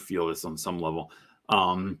sure you feel this on some level.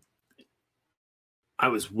 I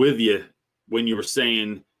was with you when you were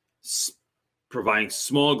saying providing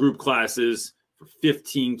small group classes for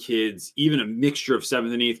 15 kids, even a mixture of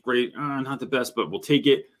 7th and 8th grade. Not the best, but we'll take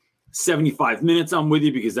it. 75 minutes, I'm with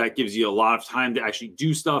you, because that gives you a lot of time to actually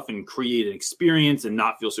do stuff and create an experience and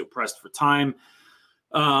not feel so pressed for time.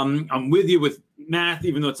 I'm with you with math,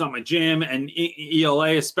 even though it's not my jam, and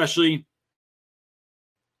ELA especially.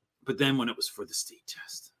 But then when it was for the state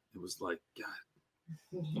test, it was like,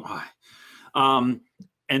 God, why?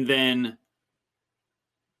 And then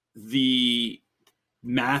the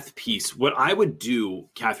math piece, what I would do,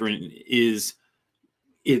 Catherine, is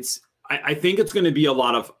I think it's going to be a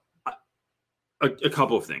lot of a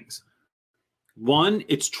couple of things. One,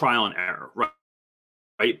 it's trial and error,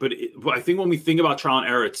 right? But I think when we think about trial and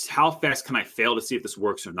error, it's how fast can I fail to see if this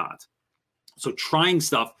works or not? So trying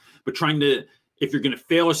stuff, but trying to, if you're going to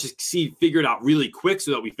fail or succeed, figure it out really quick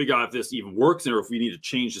so that we figure out if this even works or if we need to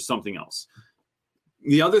change to something else.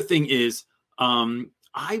 The other thing is,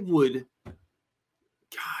 I would,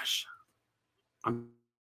 gosh, I'm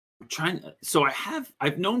trying. So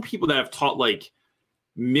I've known people that have taught like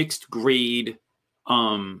mixed grade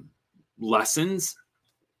lessons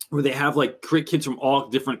where they have like kids from all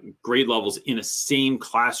different grade levels in a same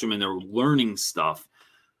classroom and they're learning stuff.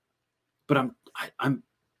 But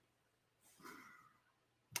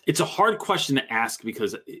it's a hard question to ask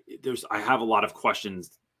because I have a lot of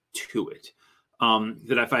questions to it.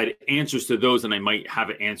 That if I had answers to those, then I might have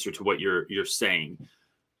an answer to what you're saying.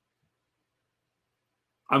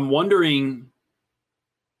 I'm wondering,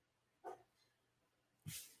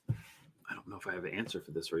 I don't know if I have an answer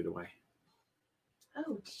for this right away.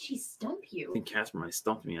 Oh, did she stump you? I think Casper might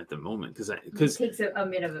stump me at the moment because it takes a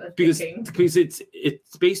minute of thinking. Because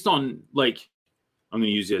it's based on like, I'm going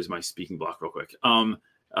to use it as my speaking block real quick.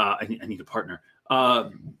 I need a partner.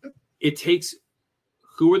 It takes,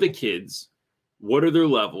 who are the kids? What are their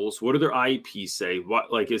levels? What do their IEPs say?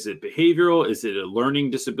 What, like, is it behavioral? Is it a learning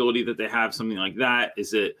disability that they have? Something like that?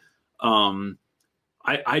 Is it,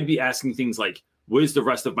 I'd be asking things like, what is the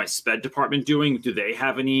rest of my SPED department doing? Do they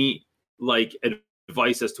have any like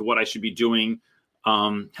advice as to what I should be doing?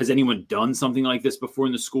 Has anyone done something like this before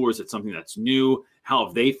in the school? Or is it something that's new? How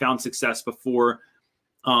have they found success before?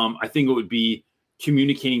 I think it would be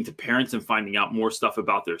communicating to parents and finding out more stuff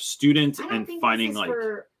about their student and finding like.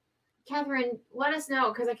 Catherine, let us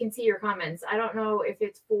know because I can see your comments. I don't know if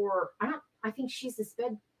it's for. I think she's the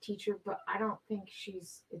SPED teacher, but I don't think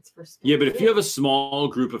it's for SPED. Yeah, but if you have a small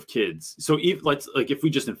group of kids, so if we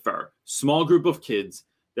just infer small group of kids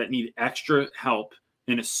that need extra help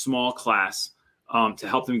in a small class to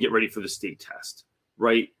help them get ready for the state test,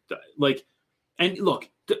 right? Like, and look,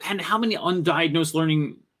 and how many undiagnosed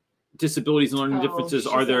learning disabilities and learning differences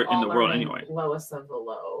are there in the world anyway? Lowest of the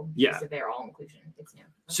low. Yeah. So they're all inclusion. It's new.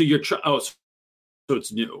 So so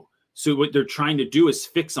it's new. So what they're trying to do is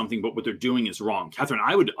fix something, but what they're doing is wrong. Catherine,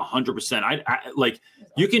 I would 100%. I like,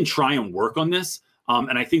 you can try and work on this.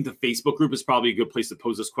 And I think the Facebook group is probably a good place to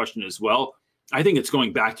pose this question as well. I think it's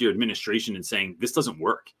going back to your administration and saying, this doesn't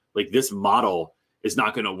work. Like, this model is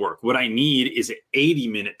not going to work. What I need is an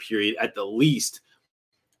 80-minute period at the least.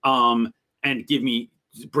 And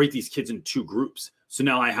break these kids into two groups. So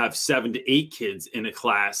now I have 7 to 8 kids in a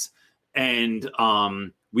class, and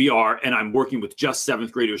I'm working with just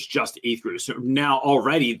 7th graders, just 8th graders. So now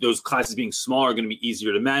already those classes being smaller are going to be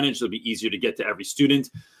easier to manage. They'll be easier to get to every student.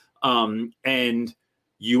 And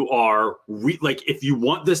you are if you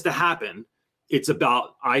want this to happen, it's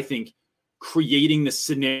about, I think, creating the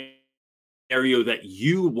scenario that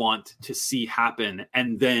you want to see happen,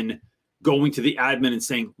 and then going to the admin and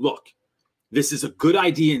saying, look, this is a good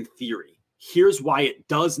idea in theory. Here's why it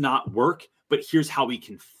does not work, but here's how we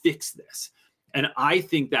can fix this. And I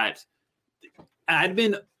think that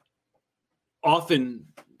admin often,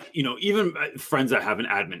 even friends that have an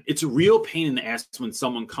admin, it's a real pain in the ass when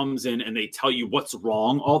someone comes in and they tell you what's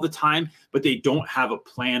wrong all the time, but they don't have a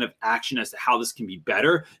plan of action as to how this can be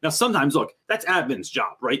better. Now, sometimes, look, that's admin's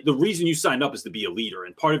job, right? The reason you signed up is to be a leader.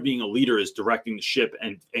 And part of being a leader is directing the ship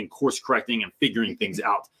and course correcting and figuring things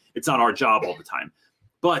out. It's not our job all the time.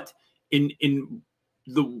 But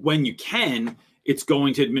when you can, it's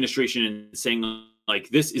going to administration and saying, like,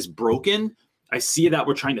 this is broken. I see that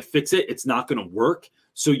we're trying to fix it. It's not going to work.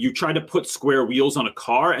 So you try to put square wheels on a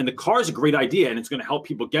car, and the car is a great idea and it's going to help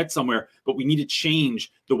people get somewhere, but we need to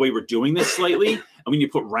change the way we're doing this slightly. And we need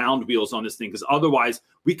to put round wheels on this thing, because otherwise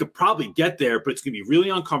we could probably get there, but it's going to be really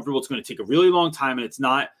uncomfortable. It's going to take a really long time, and it's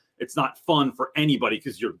not fun for anybody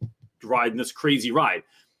because you're riding this crazy ride.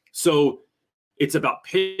 So it's about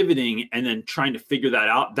pivoting and then trying to figure that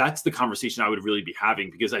out. That's the conversation I would really be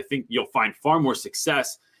having, because I think you'll find far more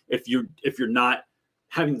success if you're not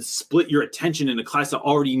having to split your attention in a class that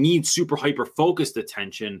already needs super hyper focused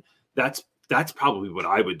attention. That's probably what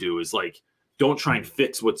I would do, is like, don't try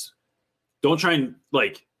and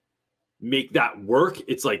like make that work.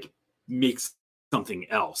 It's like, make something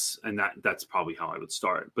else. And that's probably how I would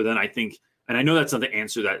start. But then I think And I know that's not the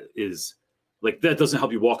answer that is like, that doesn't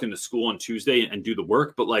help you walk into school on Tuesday and do the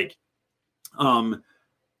work, but like,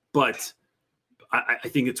 but I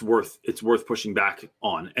think it's worth pushing back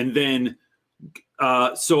on. And then,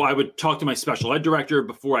 so I would talk to my special ed director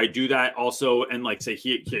before I do that also, and like say,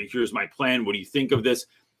 here's my plan. What do you think of this?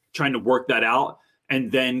 Trying to work that out,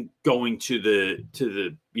 and then going to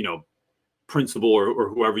the principal or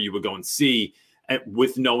whoever you would go and see,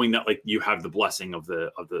 with knowing that like you have the blessing of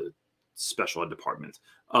the special ed department.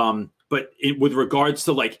 But with regards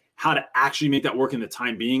to like how to actually make that work in the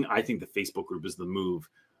time being, I think the Facebook group is the move.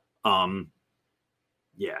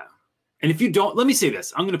 Yeah. And if you don't, let me say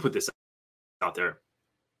this, I'm going to put this out there.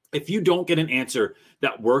 If you don't get an answer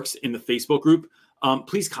that works in the Facebook group,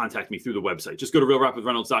 please contact me through the website. Just go to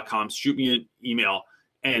realrapwithreynolds.com, shoot me an email,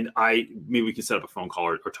 and maybe we can set up a phone call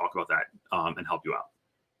or talk about that and help you out.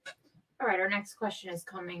 All right. Our next question is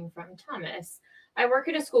coming from Thomas. I work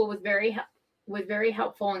at a school with very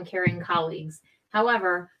helpful and caring colleagues.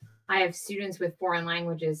 However, I have students with foreign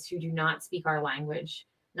languages who do not speak our language,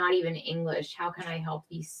 not even English. How can I help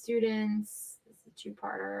these students? This is a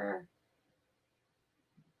two-parter.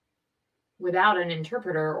 Without an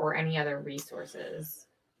interpreter or any other resources.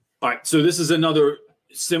 All right. So this is another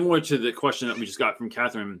similar to the question that we just got from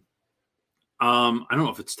Catherine. I don't know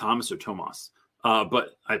if it's Thomas or Tomas,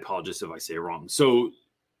 but I apologize if I say it wrong. So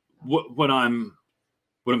what I'm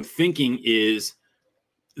thinking is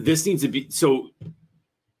this needs to be, so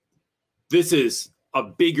this is a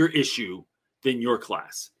bigger issue than your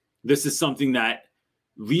class. This is something that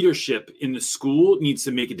leadership in the school needs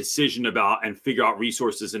to make a decision about and figure out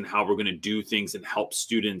resources and how we're going to do things and help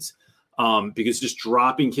students. Because just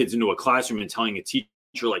dropping kids into a classroom and telling a teacher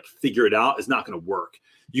like figure it out is not going to work.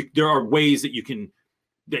 There are ways that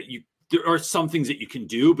there are some things that you can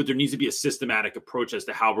do, but there needs to be a systematic approach as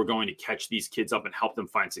to how we're going to catch these kids up and help them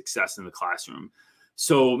find success in the classroom.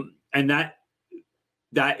 So, and that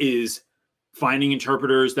is finding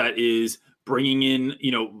interpreters, that is bringing in,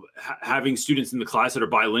 having students in the class that are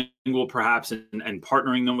bilingual perhaps and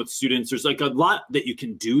partnering them with students. There's like a lot that you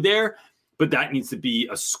can do there, but that needs to be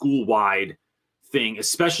a school-wide thing,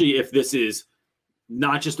 especially if this is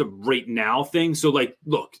not just a right now thing. So like,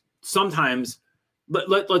 look, sometimes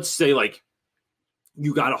let's say like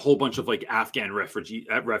you got a whole bunch of like Afghan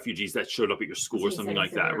refugees that showed up at your school or something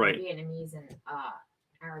like that, right? Vietnamese and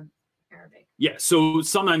Arabic. Yeah. So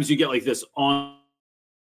sometimes you get like this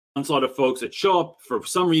onslaught of folks that show up for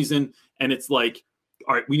some reason, and it's like,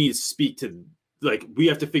 all right, we need to speak to, like, we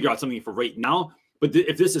have to figure out something for right now. But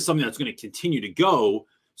if this is something that's going to continue to go,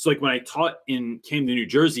 so like when I taught in Camden, New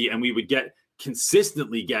Jersey, and we would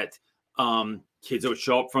consistently get kids that would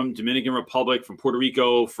show up from Dominican Republic, from Puerto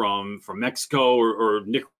Rico, from Mexico or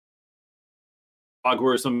Nicaragua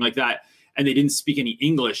or something like that, and they didn't speak any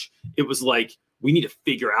English, it was like, we need to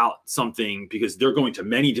figure out something because they're going to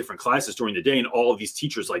many different classes during the day. And all of these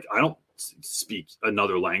teachers, like, I don't speak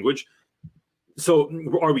another language. So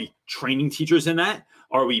are we training teachers in that?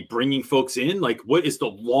 Are we bringing folks in? Like, what is the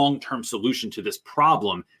long-term solution to this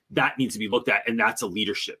problem? That needs to be looked at. And that's a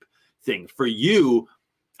leadership thing. For you,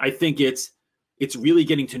 I think it's really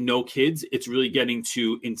getting to know kids. It's really getting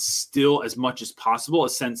to instill as much as possible a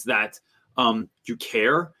sense that you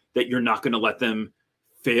care, that you're not going to let them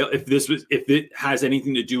fail. If it has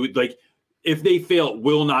anything to do with, like, if they fail, it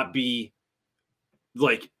will not be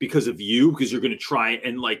like because of you, because you're going to try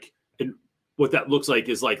and like, and what that looks like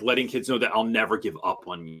is like letting kids know that I'll never give up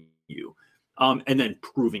on you. And then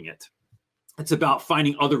proving it. It's about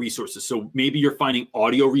finding other resources. So maybe you're finding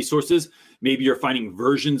audio resources. Maybe you're finding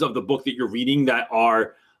versions of the book that you're reading that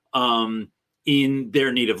are in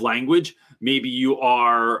their native language. Maybe you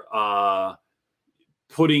are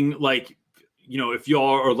putting like, if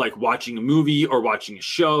y'all are like watching a movie or watching a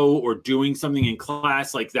show or doing something in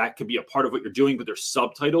class, like that could be a part of what you're doing, but there's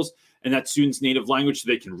subtitles and that student's native language so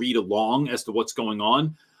they can read along as to what's going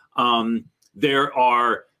on. There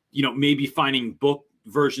are, maybe finding book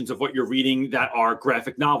versions of what you're reading that are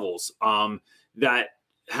graphic novels that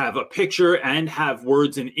have a picture and have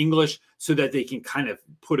words in English so that they can kind of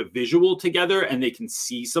put a visual together and they can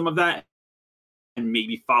see some of that and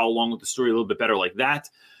maybe follow along with the story a little bit better like that.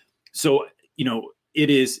 So, it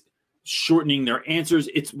is shortening their answers.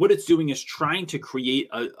 What it's doing is trying to create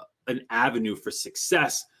an avenue for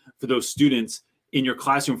success for those students in your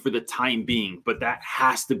classroom for the time being. But that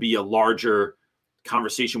has to be a larger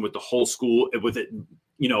conversation with the whole school, with it,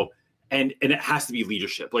 and it has to be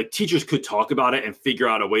leadership. Like teachers could talk about it and figure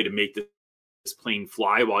out a way to make this plane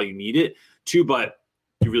fly while you need it too, but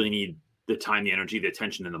you really need the time, the energy, the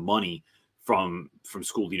attention, and the money from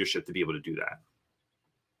school leadership to be able to do that.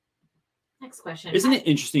 Next question. Isn't it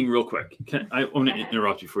interesting, real quick? I want to Go ahead.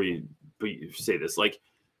 interrupt you before you say this. Like,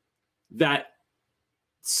 that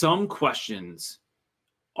some questions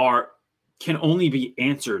can only be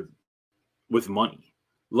answered with money.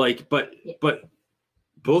 Like, but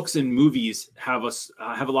books and movies have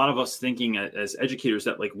a lot of us thinking as educators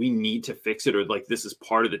that like we need to fix it, or like this is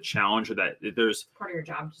part of the challenge, or that there's part of your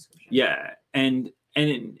job description. Yeah, and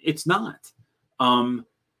it's not.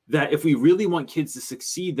 That if we really want kids to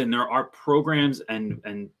succeed, then there are programs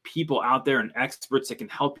and people out there and experts that can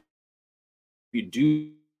help you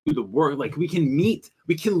do the work. Like we can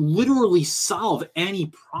literally solve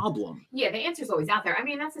any problem. Yeah, the answer's always out there. I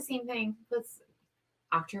mean, that's the same thing.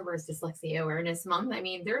 October is Dyslexia Awareness Month. I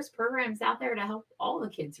mean, there's programs out there to help all the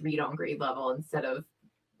kids read on grade level instead of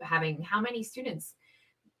having how many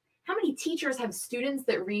teachers have students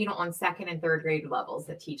that read on second and third grade levels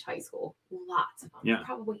that teach high school? Lots of them. Yeah.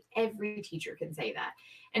 Probably every teacher can say that.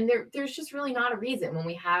 And there's just really not a reason when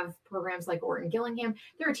we have programs like Orton Gillingham.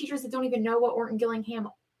 There are teachers that don't even know what Orton Gillingham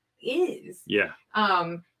is. Yeah.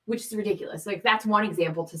 Which is ridiculous. Like that's one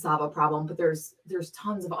example to solve a problem, but there's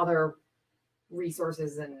tons of other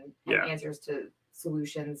resources and answers to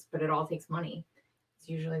solutions, but it all takes money. It's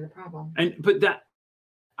usually the problem.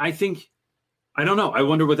 I don't know. I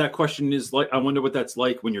wonder what that question is like. I wonder what that's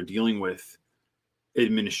like when you're dealing with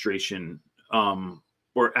administration or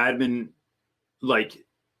admin. Like,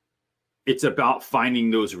 it's about finding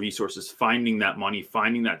those resources, finding that money,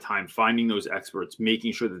 finding that time, finding those experts,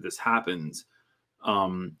 making sure that this happens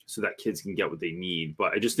so that kids can get what they need.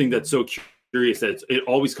 But I just think that's so curious that it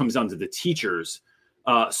always comes down to the teachers.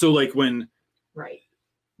 So like when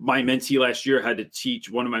my mentee last year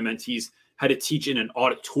one of my mentees had to teach in an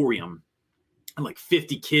auditorium, and like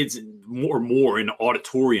 50 kids or more in an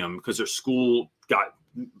auditorium because their school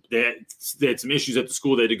they had some issues at the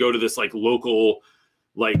school. They had to go to this like local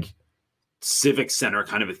like civic center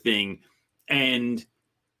kind of a thing, and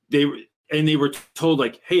they were told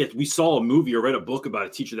like, hey, we saw a movie or read a book about a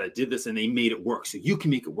teacher that did this and they made it work, so you can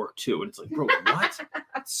make it work too. And it's like, bro, what?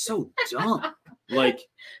 That's so dumb. Like,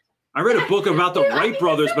 I read a book about the Wright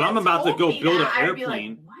brothers, but I'm about to go build an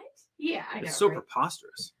airplane. Like, what? Yeah, I know. It's so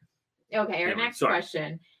preposterous. Okay, our next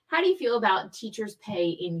question. How do you feel about teachers' pay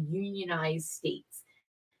in unionized states?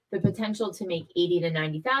 The potential to make $80,000 to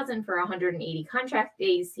 $90,000 for 180 contract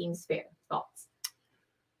days seems fair. Thoughts?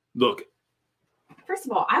 Look, first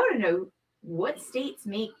of all, I want to know what states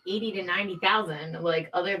make $80,000 to $90,000, like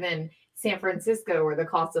other than San Francisco, where the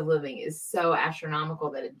cost of living is so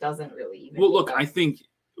astronomical that it doesn't really even. Well, look, I think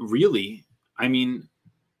really, I mean,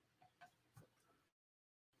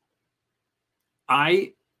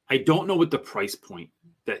 I don't know what the price point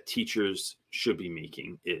that teachers should be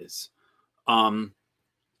making is.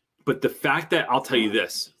 But the fact that I'll tell you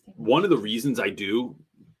this, one of the reasons I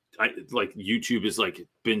like YouTube has like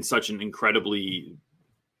been such an incredibly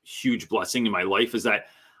huge blessing in my life is that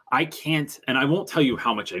I can't, and I won't tell you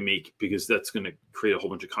how much I make because that's going to create a whole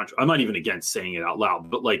bunch of controversy. I'm not even against saying it out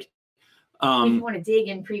loud, but like, if you want to dig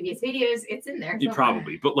in previous videos, it's in there.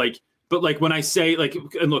 Probably, but like when I say like,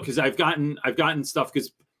 and look, because I've gotten stuff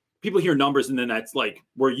because people hear numbers and then that's like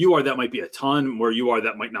where you are, that might be a ton, where you are,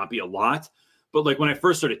 that might not be a lot. But like when I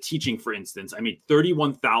first started teaching, for instance, I made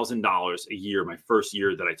 $31,000 a year my first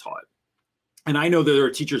year that I taught. And I know that there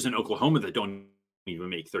are teachers in Oklahoma that don't even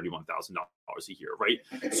make $31,000 a year, right?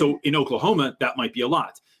 So in Oklahoma, that might be a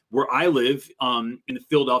lot. Where I live in the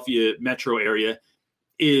Philadelphia metro area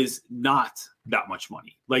is not that much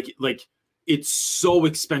money. Like it's so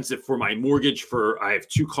expensive for my mortgage. I have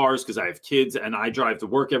 2 cars because I have kids and I drive to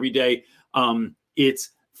work every day.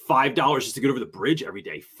 It's $5 just to get over the bridge every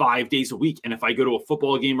day, 5 days a week. And if I go to a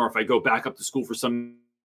football game or if I go back up to school for something,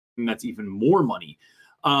 that's even more money.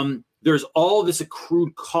 There's all this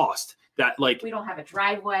accrued cost that like, we don't have a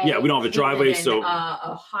driveway. Yeah, we don't have a driveway. So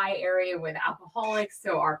a high area with alcoholics.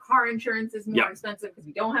 So our car insurance is more expensive because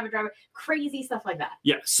we don't have a driveway. Crazy stuff like that.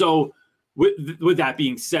 Yeah. So with that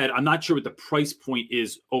being said, I'm not sure what the price point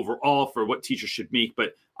is overall for what teachers should make,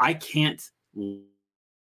 but I cannot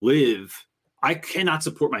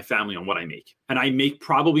support my family on what I make. And I make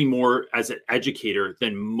probably more as an educator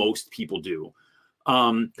than most people do.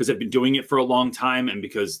 Because I've been doing it for a long time and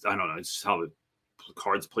because I don't know, it's just how the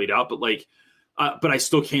cards played out, but I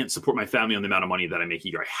still can't support my family on the amount of money that I make a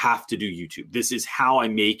year. I have to do YouTube. This is how I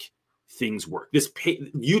make things work.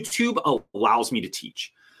 YouTube allows me to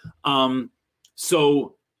teach. But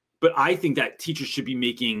I think that teachers should be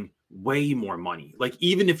making way more money. Like,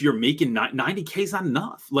 even if you're making 90K is not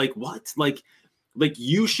enough. Like what? Like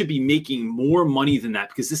you should be making more money than that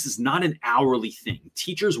because this is not an hourly thing.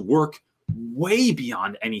 Teachers work way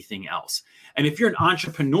beyond anything else. And if you're an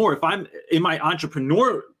entrepreneur, if I'm in my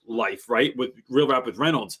entrepreneur life, right, with Real Rap with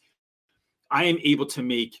Reynolds, I am able to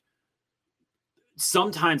make,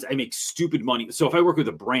 sometimes I make stupid money. So if I work with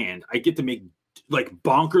a brand, I get to make like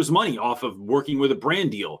bonkers money off of working with a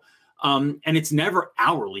brand deal. And it's never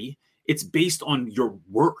hourly. It's based on your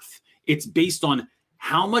worth. It's based on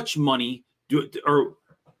how much money do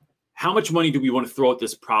we want to throw at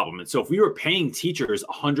this problem? And so if we were paying teachers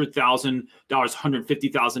 $100,000,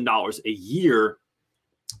 $150,000 a year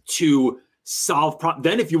to solve problems,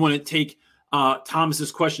 then if you want to take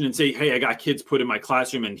Thomas's question and say, hey, I got kids put in my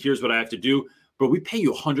classroom and here's what I have to do, but we pay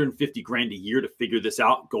you 150 grand a year to figure this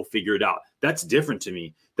out, go figure it out. That's different to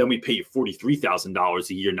me than we pay you $43,000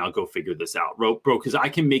 a year. Now go figure this out, bro, because I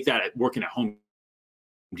can make that working at Home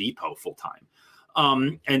Depot full time.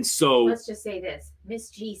 And so let's just say this. Miss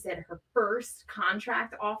G said her first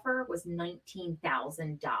contract offer was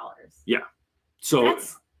 $19,000. Yeah. So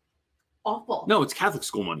that's awful. No, it's Catholic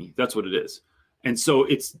school money. That's what it is. And so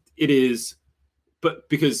it is, but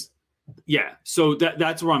because, yeah, so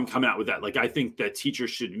that's where I'm coming out with that. Like, I think that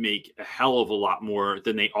teachers should make a hell of a lot more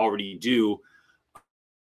than they already do.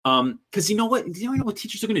 Because you know what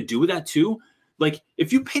teachers are going to do with that too? Like,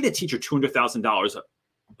 if you paid a teacher $200,000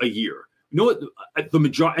 a year, you know what, the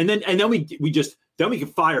majority, and then we can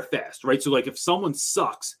fire fast, right? So like, if someone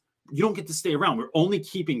sucks, you don't get to stay around. We're only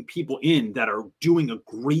keeping people in that are doing a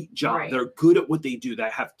great job, right, that are good at what they do,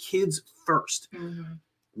 that have kids first. Mm-hmm.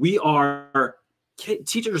 We are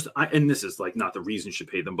teachers, and this is like not the reason you should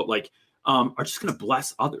pay them, but like are just going to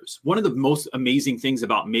bless others. One of the most amazing things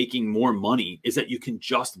about making more money is that you can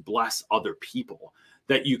just bless other people.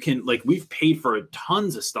 That you can, like, we've paid for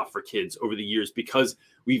tons of stuff for kids over the years because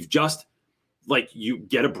we've just, like, you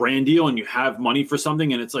get a brand deal and you have money for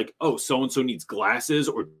something and it's like, oh, so-and-so needs glasses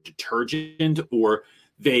or detergent, or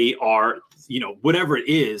they are, whatever it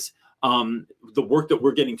is. The work that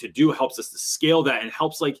we're getting to do helps us to scale that, and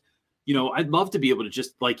helps, like, I'd love to be able to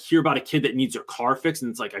just like hear about a kid that needs their car fixed.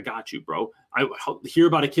 And it's like, I got you, bro. I hear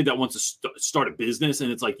about a kid that wants to start a business,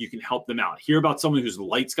 and it's like, you can help them out. Hear about someone whose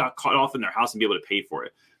lights got cut off in their house and be able to pay for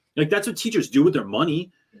it. Like, that's what teachers do with their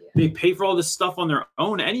money. Yeah. They pay for all this stuff on their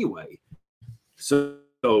own anyway. So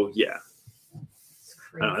yeah,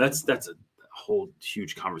 I don't know, that's a whole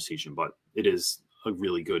huge conversation, but it is a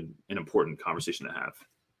really good and important conversation to have.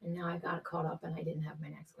 And now I got caught up and I didn't have my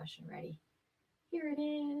next question ready. Here it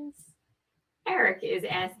is. Eric is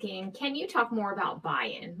asking, can you talk more about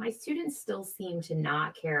buy-in? My students still seem to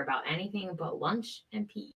not care about anything but lunch and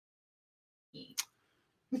PE.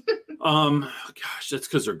 Gosh, that's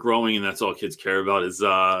because they're growing and that's all kids care about is they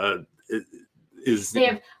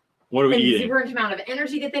have what are we eating? Different amount of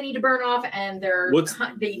energy that they need to burn off, and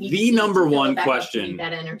they need the number one question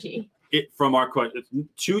that energy. From our question,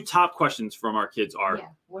 two top questions from our kids are,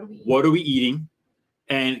 what are we eating?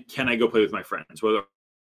 And can I go play with my friends, whether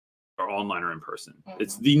are online or in person? Mm-hmm.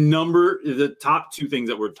 It's the top two things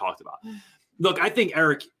that we're talked about. Mm-hmm. Look, I think,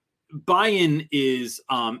 Eric, buy-in is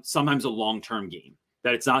sometimes a long-term game,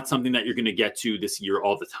 that it's not something that you're going to get to this year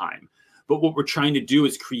all the time. But what we're trying to do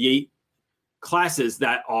is create classes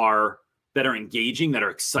that are engaging, that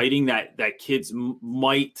are exciting, that kids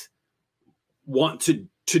might want to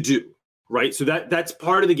do, right? So that's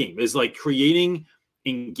part of the game, is like creating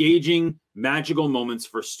engaging, magical moments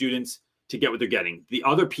for students to get what they're getting. The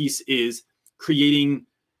other piece is creating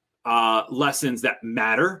lessons that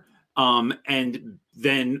matter, and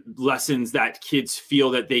then lessons that kids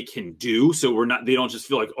feel that they can do. So they don't just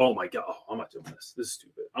feel like, oh my God, I'm not doing this. This is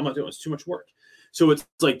stupid. I'm not doing this. It's too much work. So it's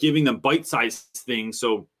like giving them bite-sized things.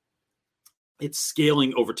 So it's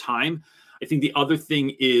scaling over time. I think the other thing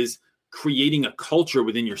is creating a culture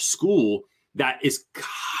within your school that is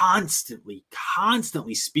constantly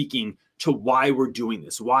speaking to why we're doing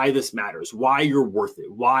this, why this matters, why you're worth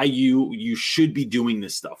it, why you should be doing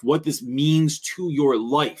this stuff, what this means to your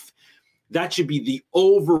life. That should be the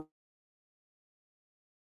overarching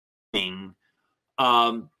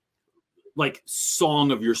like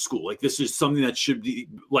song of your school. Like, this is something that should be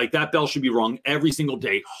like, that bell should be rung every single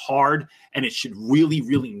day, hard, and it should really,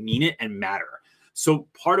 really mean it and matter. So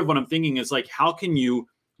part of what I'm thinking is like, how can you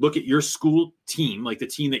look at your school team, like the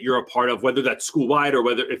team that you're a part of, whether that's school-wide or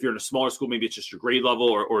whether if you're in a smaller school, maybe it's just your grade level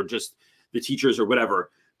or just the teachers or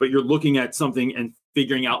whatever, but you're looking at something and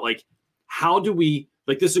figuring out like, how do we,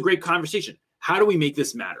 like, this is a great conversation. How do we make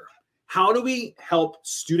this matter? How do we help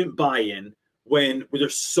student buy-in when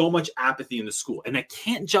there's so much apathy in the school? And that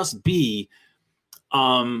can't just be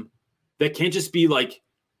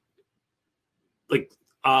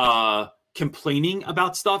complaining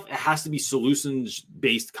about stuff. It has to be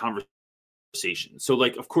solutions-based conversation. conversation. So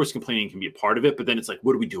like, of course, complaining can be a part of it, but then it's like,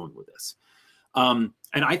 what are we doing with this? And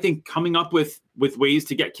I think coming up with ways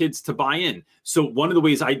to get kids to buy in. So one of the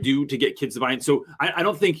ways I do to get kids to buy in. So I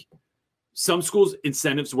don't think some schools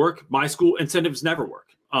incentives work. My school incentives never work.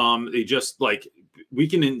 They just like, we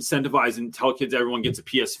can incentivize and tell kids everyone gets a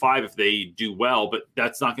PS5 if they do well, but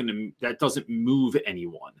that doesn't move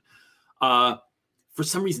anyone. For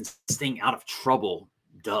some reason, staying out of trouble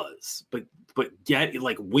does, but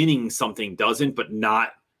like winning something doesn't, but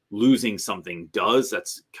not losing something does.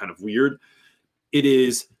 That's kind of weird. It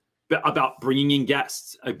is about bringing in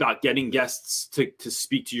guests, about getting guests to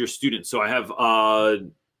speak to your students. So I have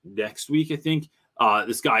next week, I think,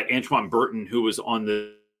 this guy, Antoine Burton, who was on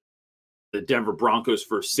the Denver Broncos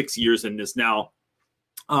for 6 years and is now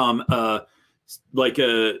like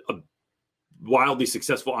a wildly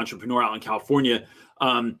successful entrepreneur out in California.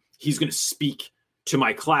 He's going to speak to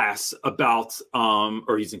my class about,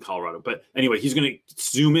 or he's in Colorado, but anyway, he's going to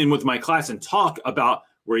zoom in with my class and talk about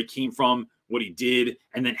where he came from, what he did,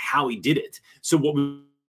 and then how he did it. So what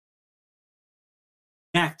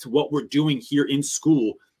we're doing here in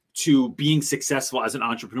school to being successful as an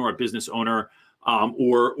entrepreneur, a business owner,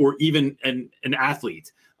 or even an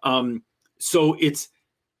athlete. So it's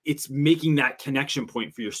making that connection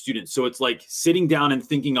point for your students. So it's like sitting down and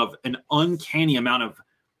thinking of an uncanny amount of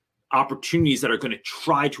opportunities that are going to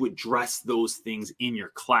try to address those things in your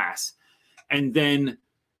class. And then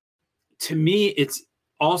to me, it's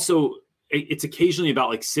occasionally about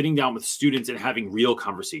like sitting down with students and having real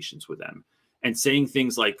conversations with them and saying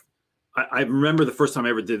things like, I remember the first time I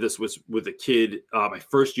ever did this was with a kid, my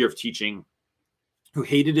first year of teaching, who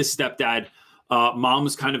hated his stepdad. Mom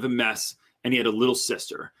was kind of a mess, and he had a little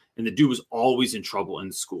sister, and the dude was always in trouble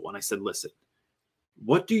in school. And I said, listen,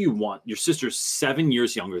 what do you want? Your sister's 7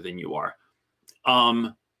 years younger than you are.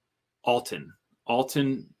 Alton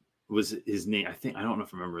was his name. I don't know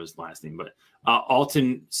if I remember his last name, but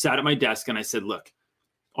Alton sat at my desk, and I said, look,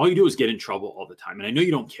 all you do is get in trouble all the time. And I know you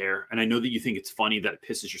don't care. And I know that you think it's funny that it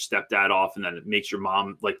pisses your stepdad off and that it makes your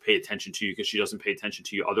mom like pay attention to you because she doesn't pay attention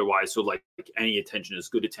to you otherwise. So like any attention is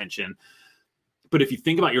good attention. But if you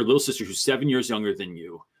think about your little sister who's 7 years younger than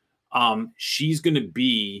you, she's going to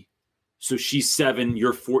be, so she's 7,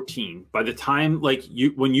 you're 14. By the time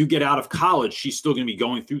when you get out of college, she's still going to be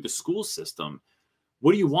going through the school system.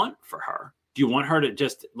 What do you want for her? Do you want her to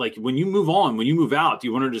just like, when you move out, do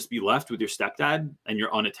you want her to just be left with your stepdad and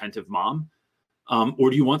your unattentive mom? Or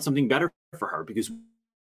do you want something better for her? Because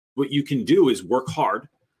what you can do is work hard.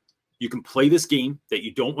 You can play this game that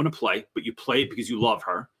you don't want to play, but you play it because you love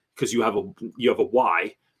her, because you have a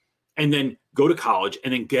why, and then go to college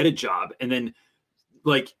and then get a job and then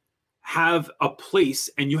like have a place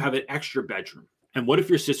and you have an extra bedroom. And what if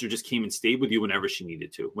your sister just came and stayed with you whenever she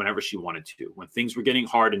needed to, whenever she wanted to, when things were getting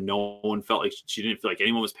hard and no one felt like she didn't feel like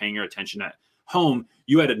anyone was paying her attention at home,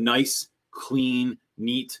 you had a nice, clean,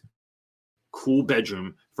 neat, cool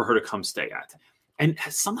bedroom for her to come stay at. And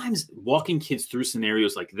sometimes walking kids through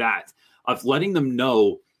scenarios like that, of letting them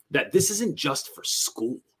know that this isn't just for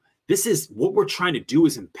school. This is what we're trying to do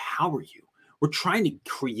is empower you. We're trying to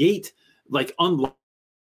create, like unlock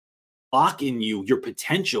in you your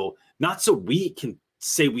potential, not so we can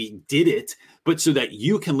say we did it, but so that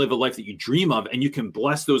you can live a life that you dream of and you can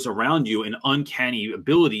bless those around you in uncanny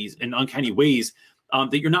abilities and uncanny ways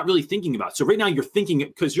that you're not really thinking about. So right now you're thinking,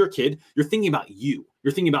 because you're a kid, you're thinking about you.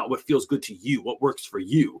 You're thinking about what feels good to you, what works for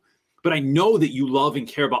you. But I know that you love and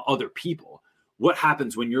care about other people. What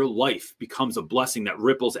happens when your life becomes a blessing that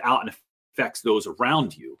ripples out and affects those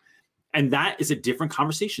around you? And that is a different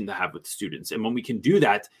conversation to have with students. And when we can do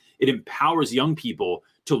that, it empowers young people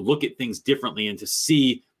to look at things differently and to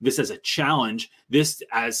see this as a challenge, this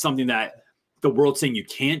as something that the world's saying you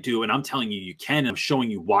can't do. And I'm telling you, you can. And I'm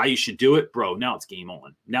showing you why you should do it. Bro, now it's game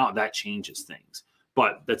on. Now that changes things.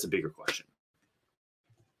 But that's a bigger question.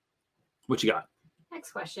 What you got?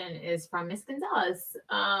 Next question is from Miss Gonzalez.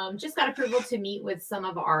 Just got approval to meet with some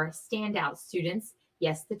of our standout students.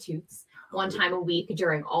 Yes, the toots. One time a week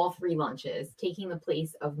during all 3 lunches, taking the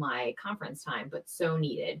place of my conference time, but so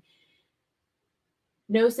needed.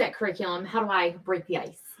 No set curriculum. How do I break the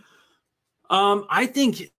ice? I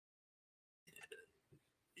think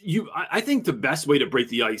the best way to break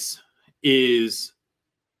the ice is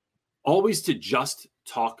always to just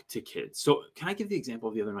talk to kids. So can I give the example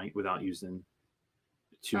of the other night without using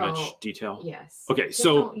too much detail? Yes. Okay. Just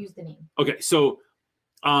so don't use the name. Okay. So,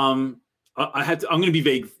 I'm going to be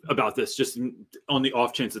vague about this just on the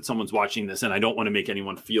off chance that someone's watching this and I don't want to make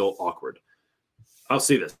anyone feel awkward. I'll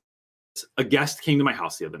say this. A guest came to my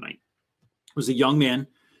house the other night. It was a young man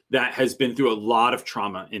that has been through a lot of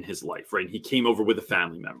trauma in his life, right? He came over with a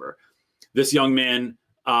family member. This young man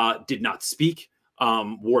did not speak,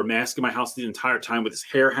 wore a mask in my house the entire time with his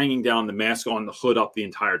hair hanging down, the mask on, the hood up the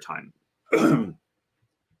entire time.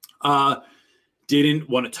 Didn't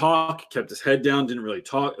want to talk, kept his head down, didn't really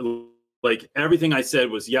talk. Like everything I said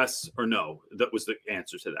was yes or no. That was the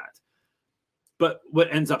answer to that. But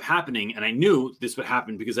what ends up happening, and I knew this would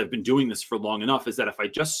happen because I've been doing this for long enough, is that if I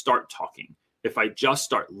just start talking, if I just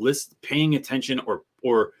start paying attention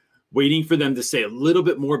or waiting for them to say a little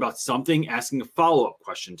bit more about something, asking a follow-up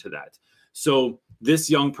question to that. So this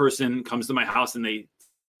young person comes to my house and they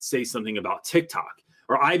say something about TikTok,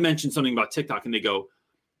 or I mentioned something about TikTok and they go,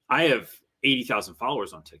 I have 80,000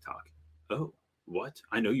 followers on TikTok. Oh, what?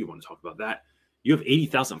 I know you want to talk about that. You have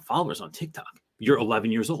 80,000 followers on TikTok. You're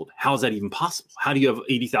 11 years old. How is that even possible? How do you have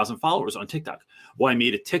 80,000 followers on TikTok? Well, I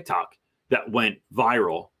made a TikTok that went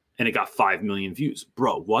viral and it got 5 million views.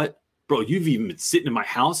 Bro, what? Bro, you've even been sitting in my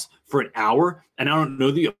house for an hour and I don't know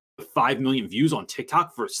that you have 5 million views on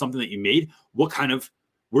TikTok for something that you made. What kind of,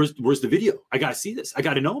 where's the video? I got to see this. I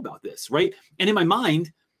got to know about this, right? And in my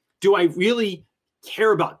mind, do I really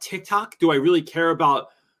care about TikTok? Do I really care about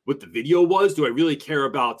what the video was? Do I really care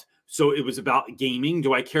about, so it was about gaming?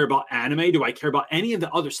 Do I care about anime? Do I care about any of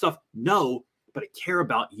the other stuff? No, but I care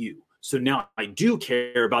about you. So now I do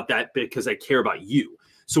care about that because I care about you.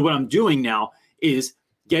 So what I'm doing now is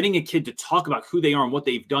getting a kid to talk about who they are and what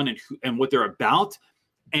they've done and what they're about.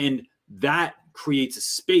 And that creates a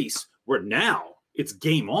space where now it's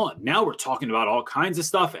game on. Now we're talking about all kinds of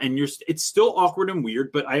stuff and it's still awkward and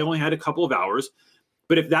weird, but I only had a couple of hours.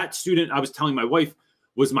 But if that student, I was telling my wife,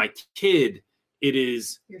 was my kid, it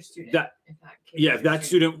is your student. If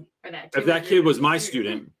that kid was my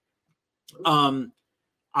student,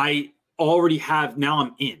 I already have, now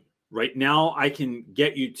I'm in, right? Now I can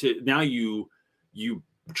get you to, now you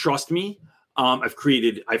trust me. I've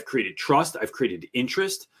created trust. I've created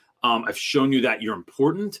interest. I've shown you that you're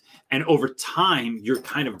important. And over time, you're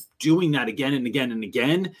kind of doing that again and again and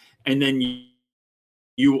again. And then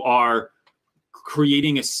you are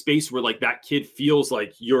creating a space where like that kid feels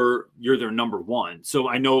like you're their number one. So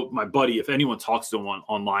I know my buddy, if anyone talks to him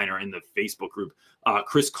online or in the Facebook group,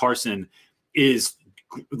 Chris Carson is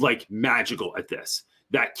like magical at this.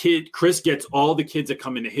 That kid, Chris, gets all the kids that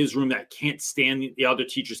come into his room that can't stand, the other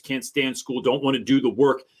teachers can't stand school, don't want to do the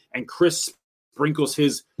work. And Chris sprinkles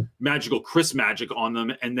his magical Chris magic on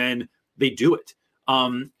them and then they do it.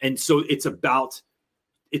 And so it's about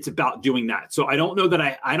doing that. So I don't know that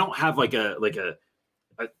I don't have like a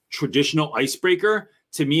traditional icebreaker.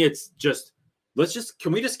 To me, it's just,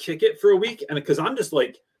 can we just kick it for a week? And because I'm just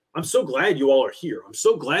like, I'm so glad you all are here. I'm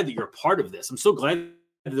so glad that you're a part of this. I'm so glad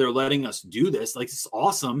that they're letting us do this. Like, it's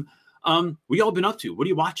awesome. What y'all been up to? What are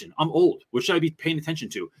you watching? I'm old. What should I be paying attention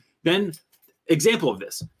to? Then, example of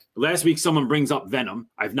this. Last week, someone brings up Venom.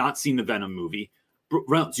 I've not seen the Venom movie.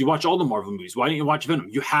 Reynolds, you watch all the Marvel movies. Why didn't you watch Venom?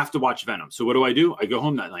 You have to watch Venom. So what do? I go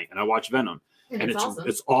home that night and I watch Venom. And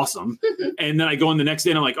it's awesome. And then I go in the next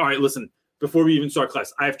day and I'm like, all right, listen, before we even start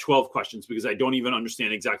class, I have 12 questions because I don't even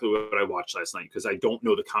understand exactly what I watched last night because I don't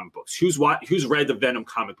know the comic books. Who's read the Venom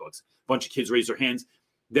comic books? A bunch of kids raise their hands.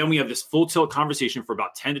 Then we have this full tilt conversation for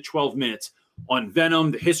about 10 to 12 minutes on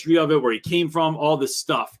Venom, the history of it, where he came from, all this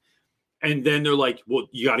stuff. And then they're like, well,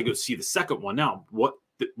 you got to go see the second one now.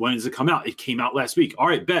 When does it come out? It came out last week. All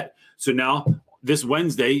right, bet. So now this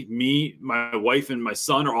Wednesday, me, my wife, and my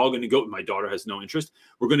son are all going to go. My daughter has no interest.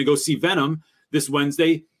 We're going to go see Venom this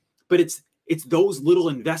Wednesday. But it's those little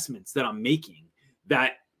investments that I'm making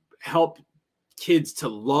that help kids to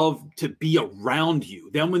love to be around you.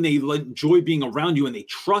 Then when they enjoy being around you and they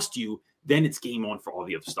trust you, then it's game on for all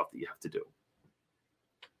the other stuff that you have to do.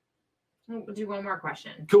 We'll do one more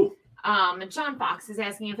question. Cool. John Fox is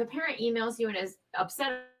asking, if a parent emails you and is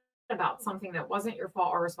upset about something that wasn't your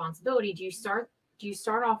fault or responsibility, do you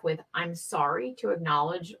start off with "I'm sorry" to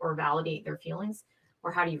acknowledge or validate their feelings,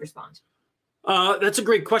 or how do you respond? That's a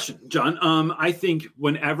great question, John. I think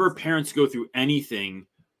whenever parents go through anything,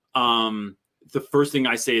 the first thing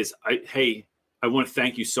I say is, "Hey, I want to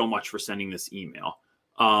thank you so much for sending this email.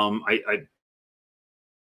 I'm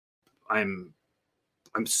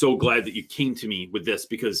so glad that you came to me with this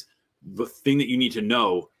because the thing that you need to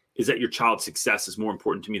know is that your child's success is more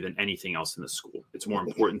important to me than anything else in the school. It's more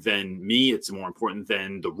important than me. It's more important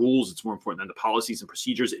than the rules. It's more important than the policies and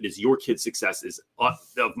procedures. It is your kid's success is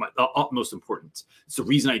of my utmost importance. It's the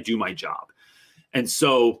reason I do my job." And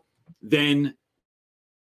so then,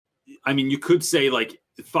 I mean, you could say like,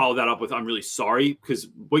 follow that up with, "I'm really sorry," because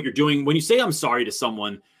what you're doing when you say "I'm sorry" to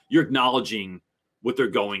someone, you're acknowledging what they're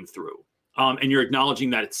going through. And you're acknowledging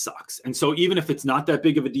that it sucks. And so even if it's not that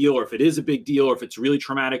big of a deal, or if it is a big deal, or if it's really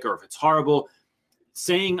traumatic, or if it's horrible,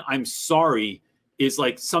 saying I'm sorry is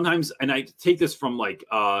like sometimes, and I take this from like,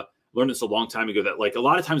 learned this a long time ago, that like a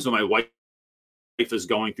lot of times when my wife is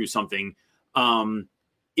going through something,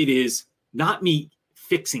 it is not me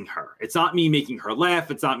fixing her. It's not me making her laugh.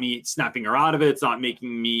 It's not me snapping her out of it. It's not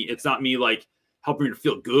me like helping her to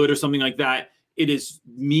feel good or something like that. It is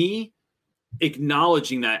me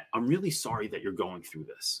acknowledging that I'm really sorry that you're going through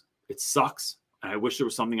this. It sucks. And I wish there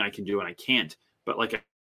was something I can do and I can't, but like,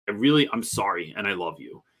 I'm sorry and I love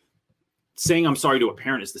you. Saying I'm sorry to a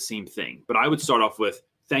parent is the same thing, but I would start off with,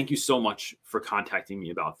 thank you so much for contacting me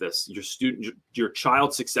about this. Your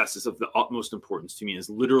child's success is of the utmost importance to me. Is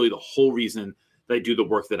literally the whole reason that I do the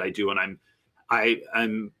work that I do. And I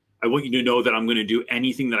want you to know that I'm going to do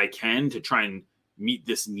anything that I can to try and meet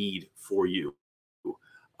this need for you.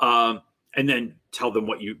 And then tell them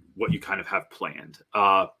what you kind of have planned.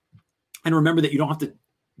 And remember that you don't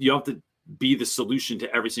have to be the solution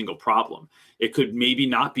to every single problem. It could maybe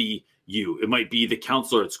not be you. It might be the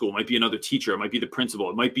counselor at school. It might be another teacher. It might be the principal.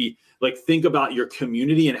 It might be like, think about your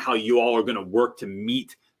community and how you all are going to work to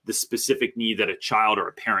meet the specific need that a child or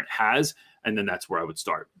a parent has. And then that's where I would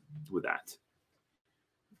start with that.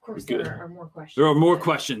 Of course, there are more questions. There are more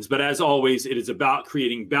questions, but as always, it is about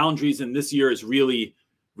creating boundaries. And this year is really,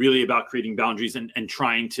 really about creating boundaries and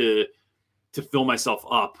trying to fill myself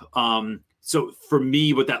up. So for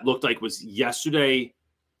me, what that looked like was yesterday,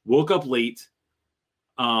 woke up late.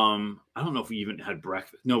 I don't know if we even had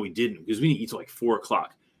breakfast. No, we didn't, because we didn't eat till like 4:00.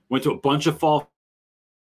 Went to a bunch of fall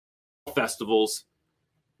festivals.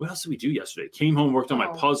 What else did we do yesterday? Came home, worked on my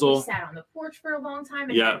puzzle. We sat on the porch for a long time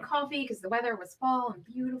and had coffee because the weather was fall and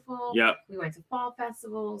beautiful. Yeah. We went to fall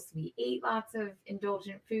festivals. We ate lots of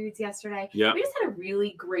indulgent foods yesterday. Yeah. We just had a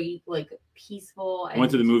really great, like, peaceful. I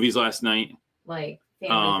went to the movies last night. Like,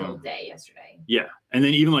 family-filled day yesterday. Yeah. And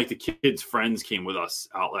then even like the kids' friends came with us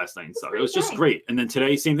out last night and stuff. It was just great. And then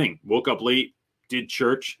today, same thing. Woke up late, did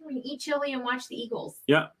church. We eat chili and watch the Eagles.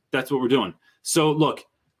 Yeah, that's what we're doing. So look,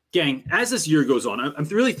 gang, as this year goes on, I'm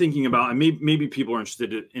really thinking about, and maybe people are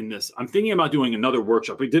interested in this. I'm thinking about doing another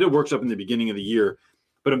workshop. We did a workshop in the beginning of the year,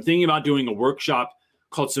 but I'm thinking about doing a workshop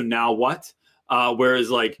called So Now What? Whereas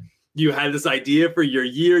like you had this idea for your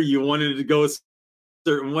year, you wanted it to go a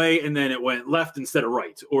certain way, and then it went left instead of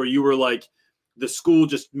right. Or you were like, the school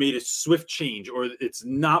just made a swift change, or it's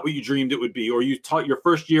not what you dreamed it would be. Or you taught your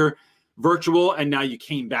first year virtual and now you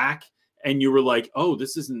came back and you were like, oh,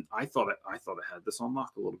 this isn't, I thought I had this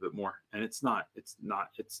unlocked a little bit more, and it's not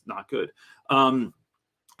good.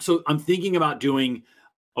 So I'm thinking about doing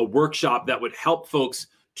a workshop that would help folks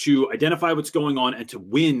to identify what's going on and to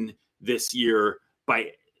win this year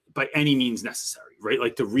by any means necessary, right?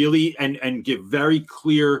 Like to really, and give very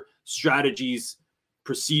clear strategies,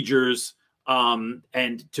 procedures,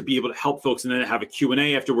 and to be able to help folks, and then have a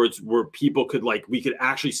Q&A afterwards where people could we could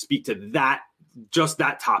actually speak to that, just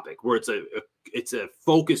that topic, where it's a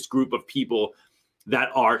focused group of people that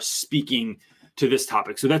are speaking to this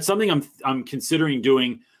topic. So that's something I'm considering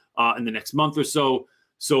doing in the next month or so.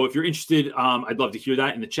 So if you're interested, I'd love to hear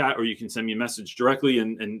that in the chat, or you can send me a message directly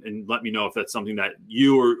and let me know if that's something that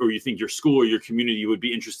you or you think your school or your community would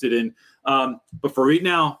be interested in. But for right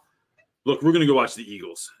now, look, we're going to go watch the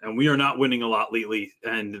Eagles, and we are not winning a lot lately,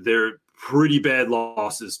 and they're pretty bad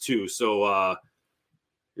losses too. So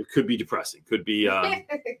it could be depressing. Could be. I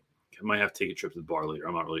might have to take a trip to the bar later.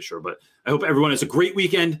 I'm not really sure, but I hope everyone has a great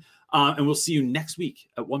weekend, and we'll see you next week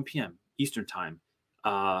at 1 p.m. Eastern time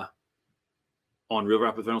on Real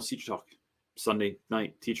Rap with Reynolds Teacher Talk. Sunday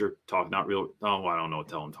night teacher talk, not real. Oh, I don't know what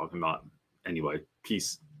the hell I'm talking about. Anyway,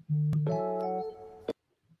 peace.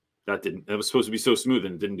 That was supposed to be so smooth,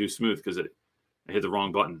 and it didn't do smooth because I hit the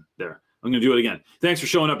wrong button there. I'm going to do it again. Thanks for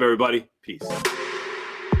showing up, everybody. Peace.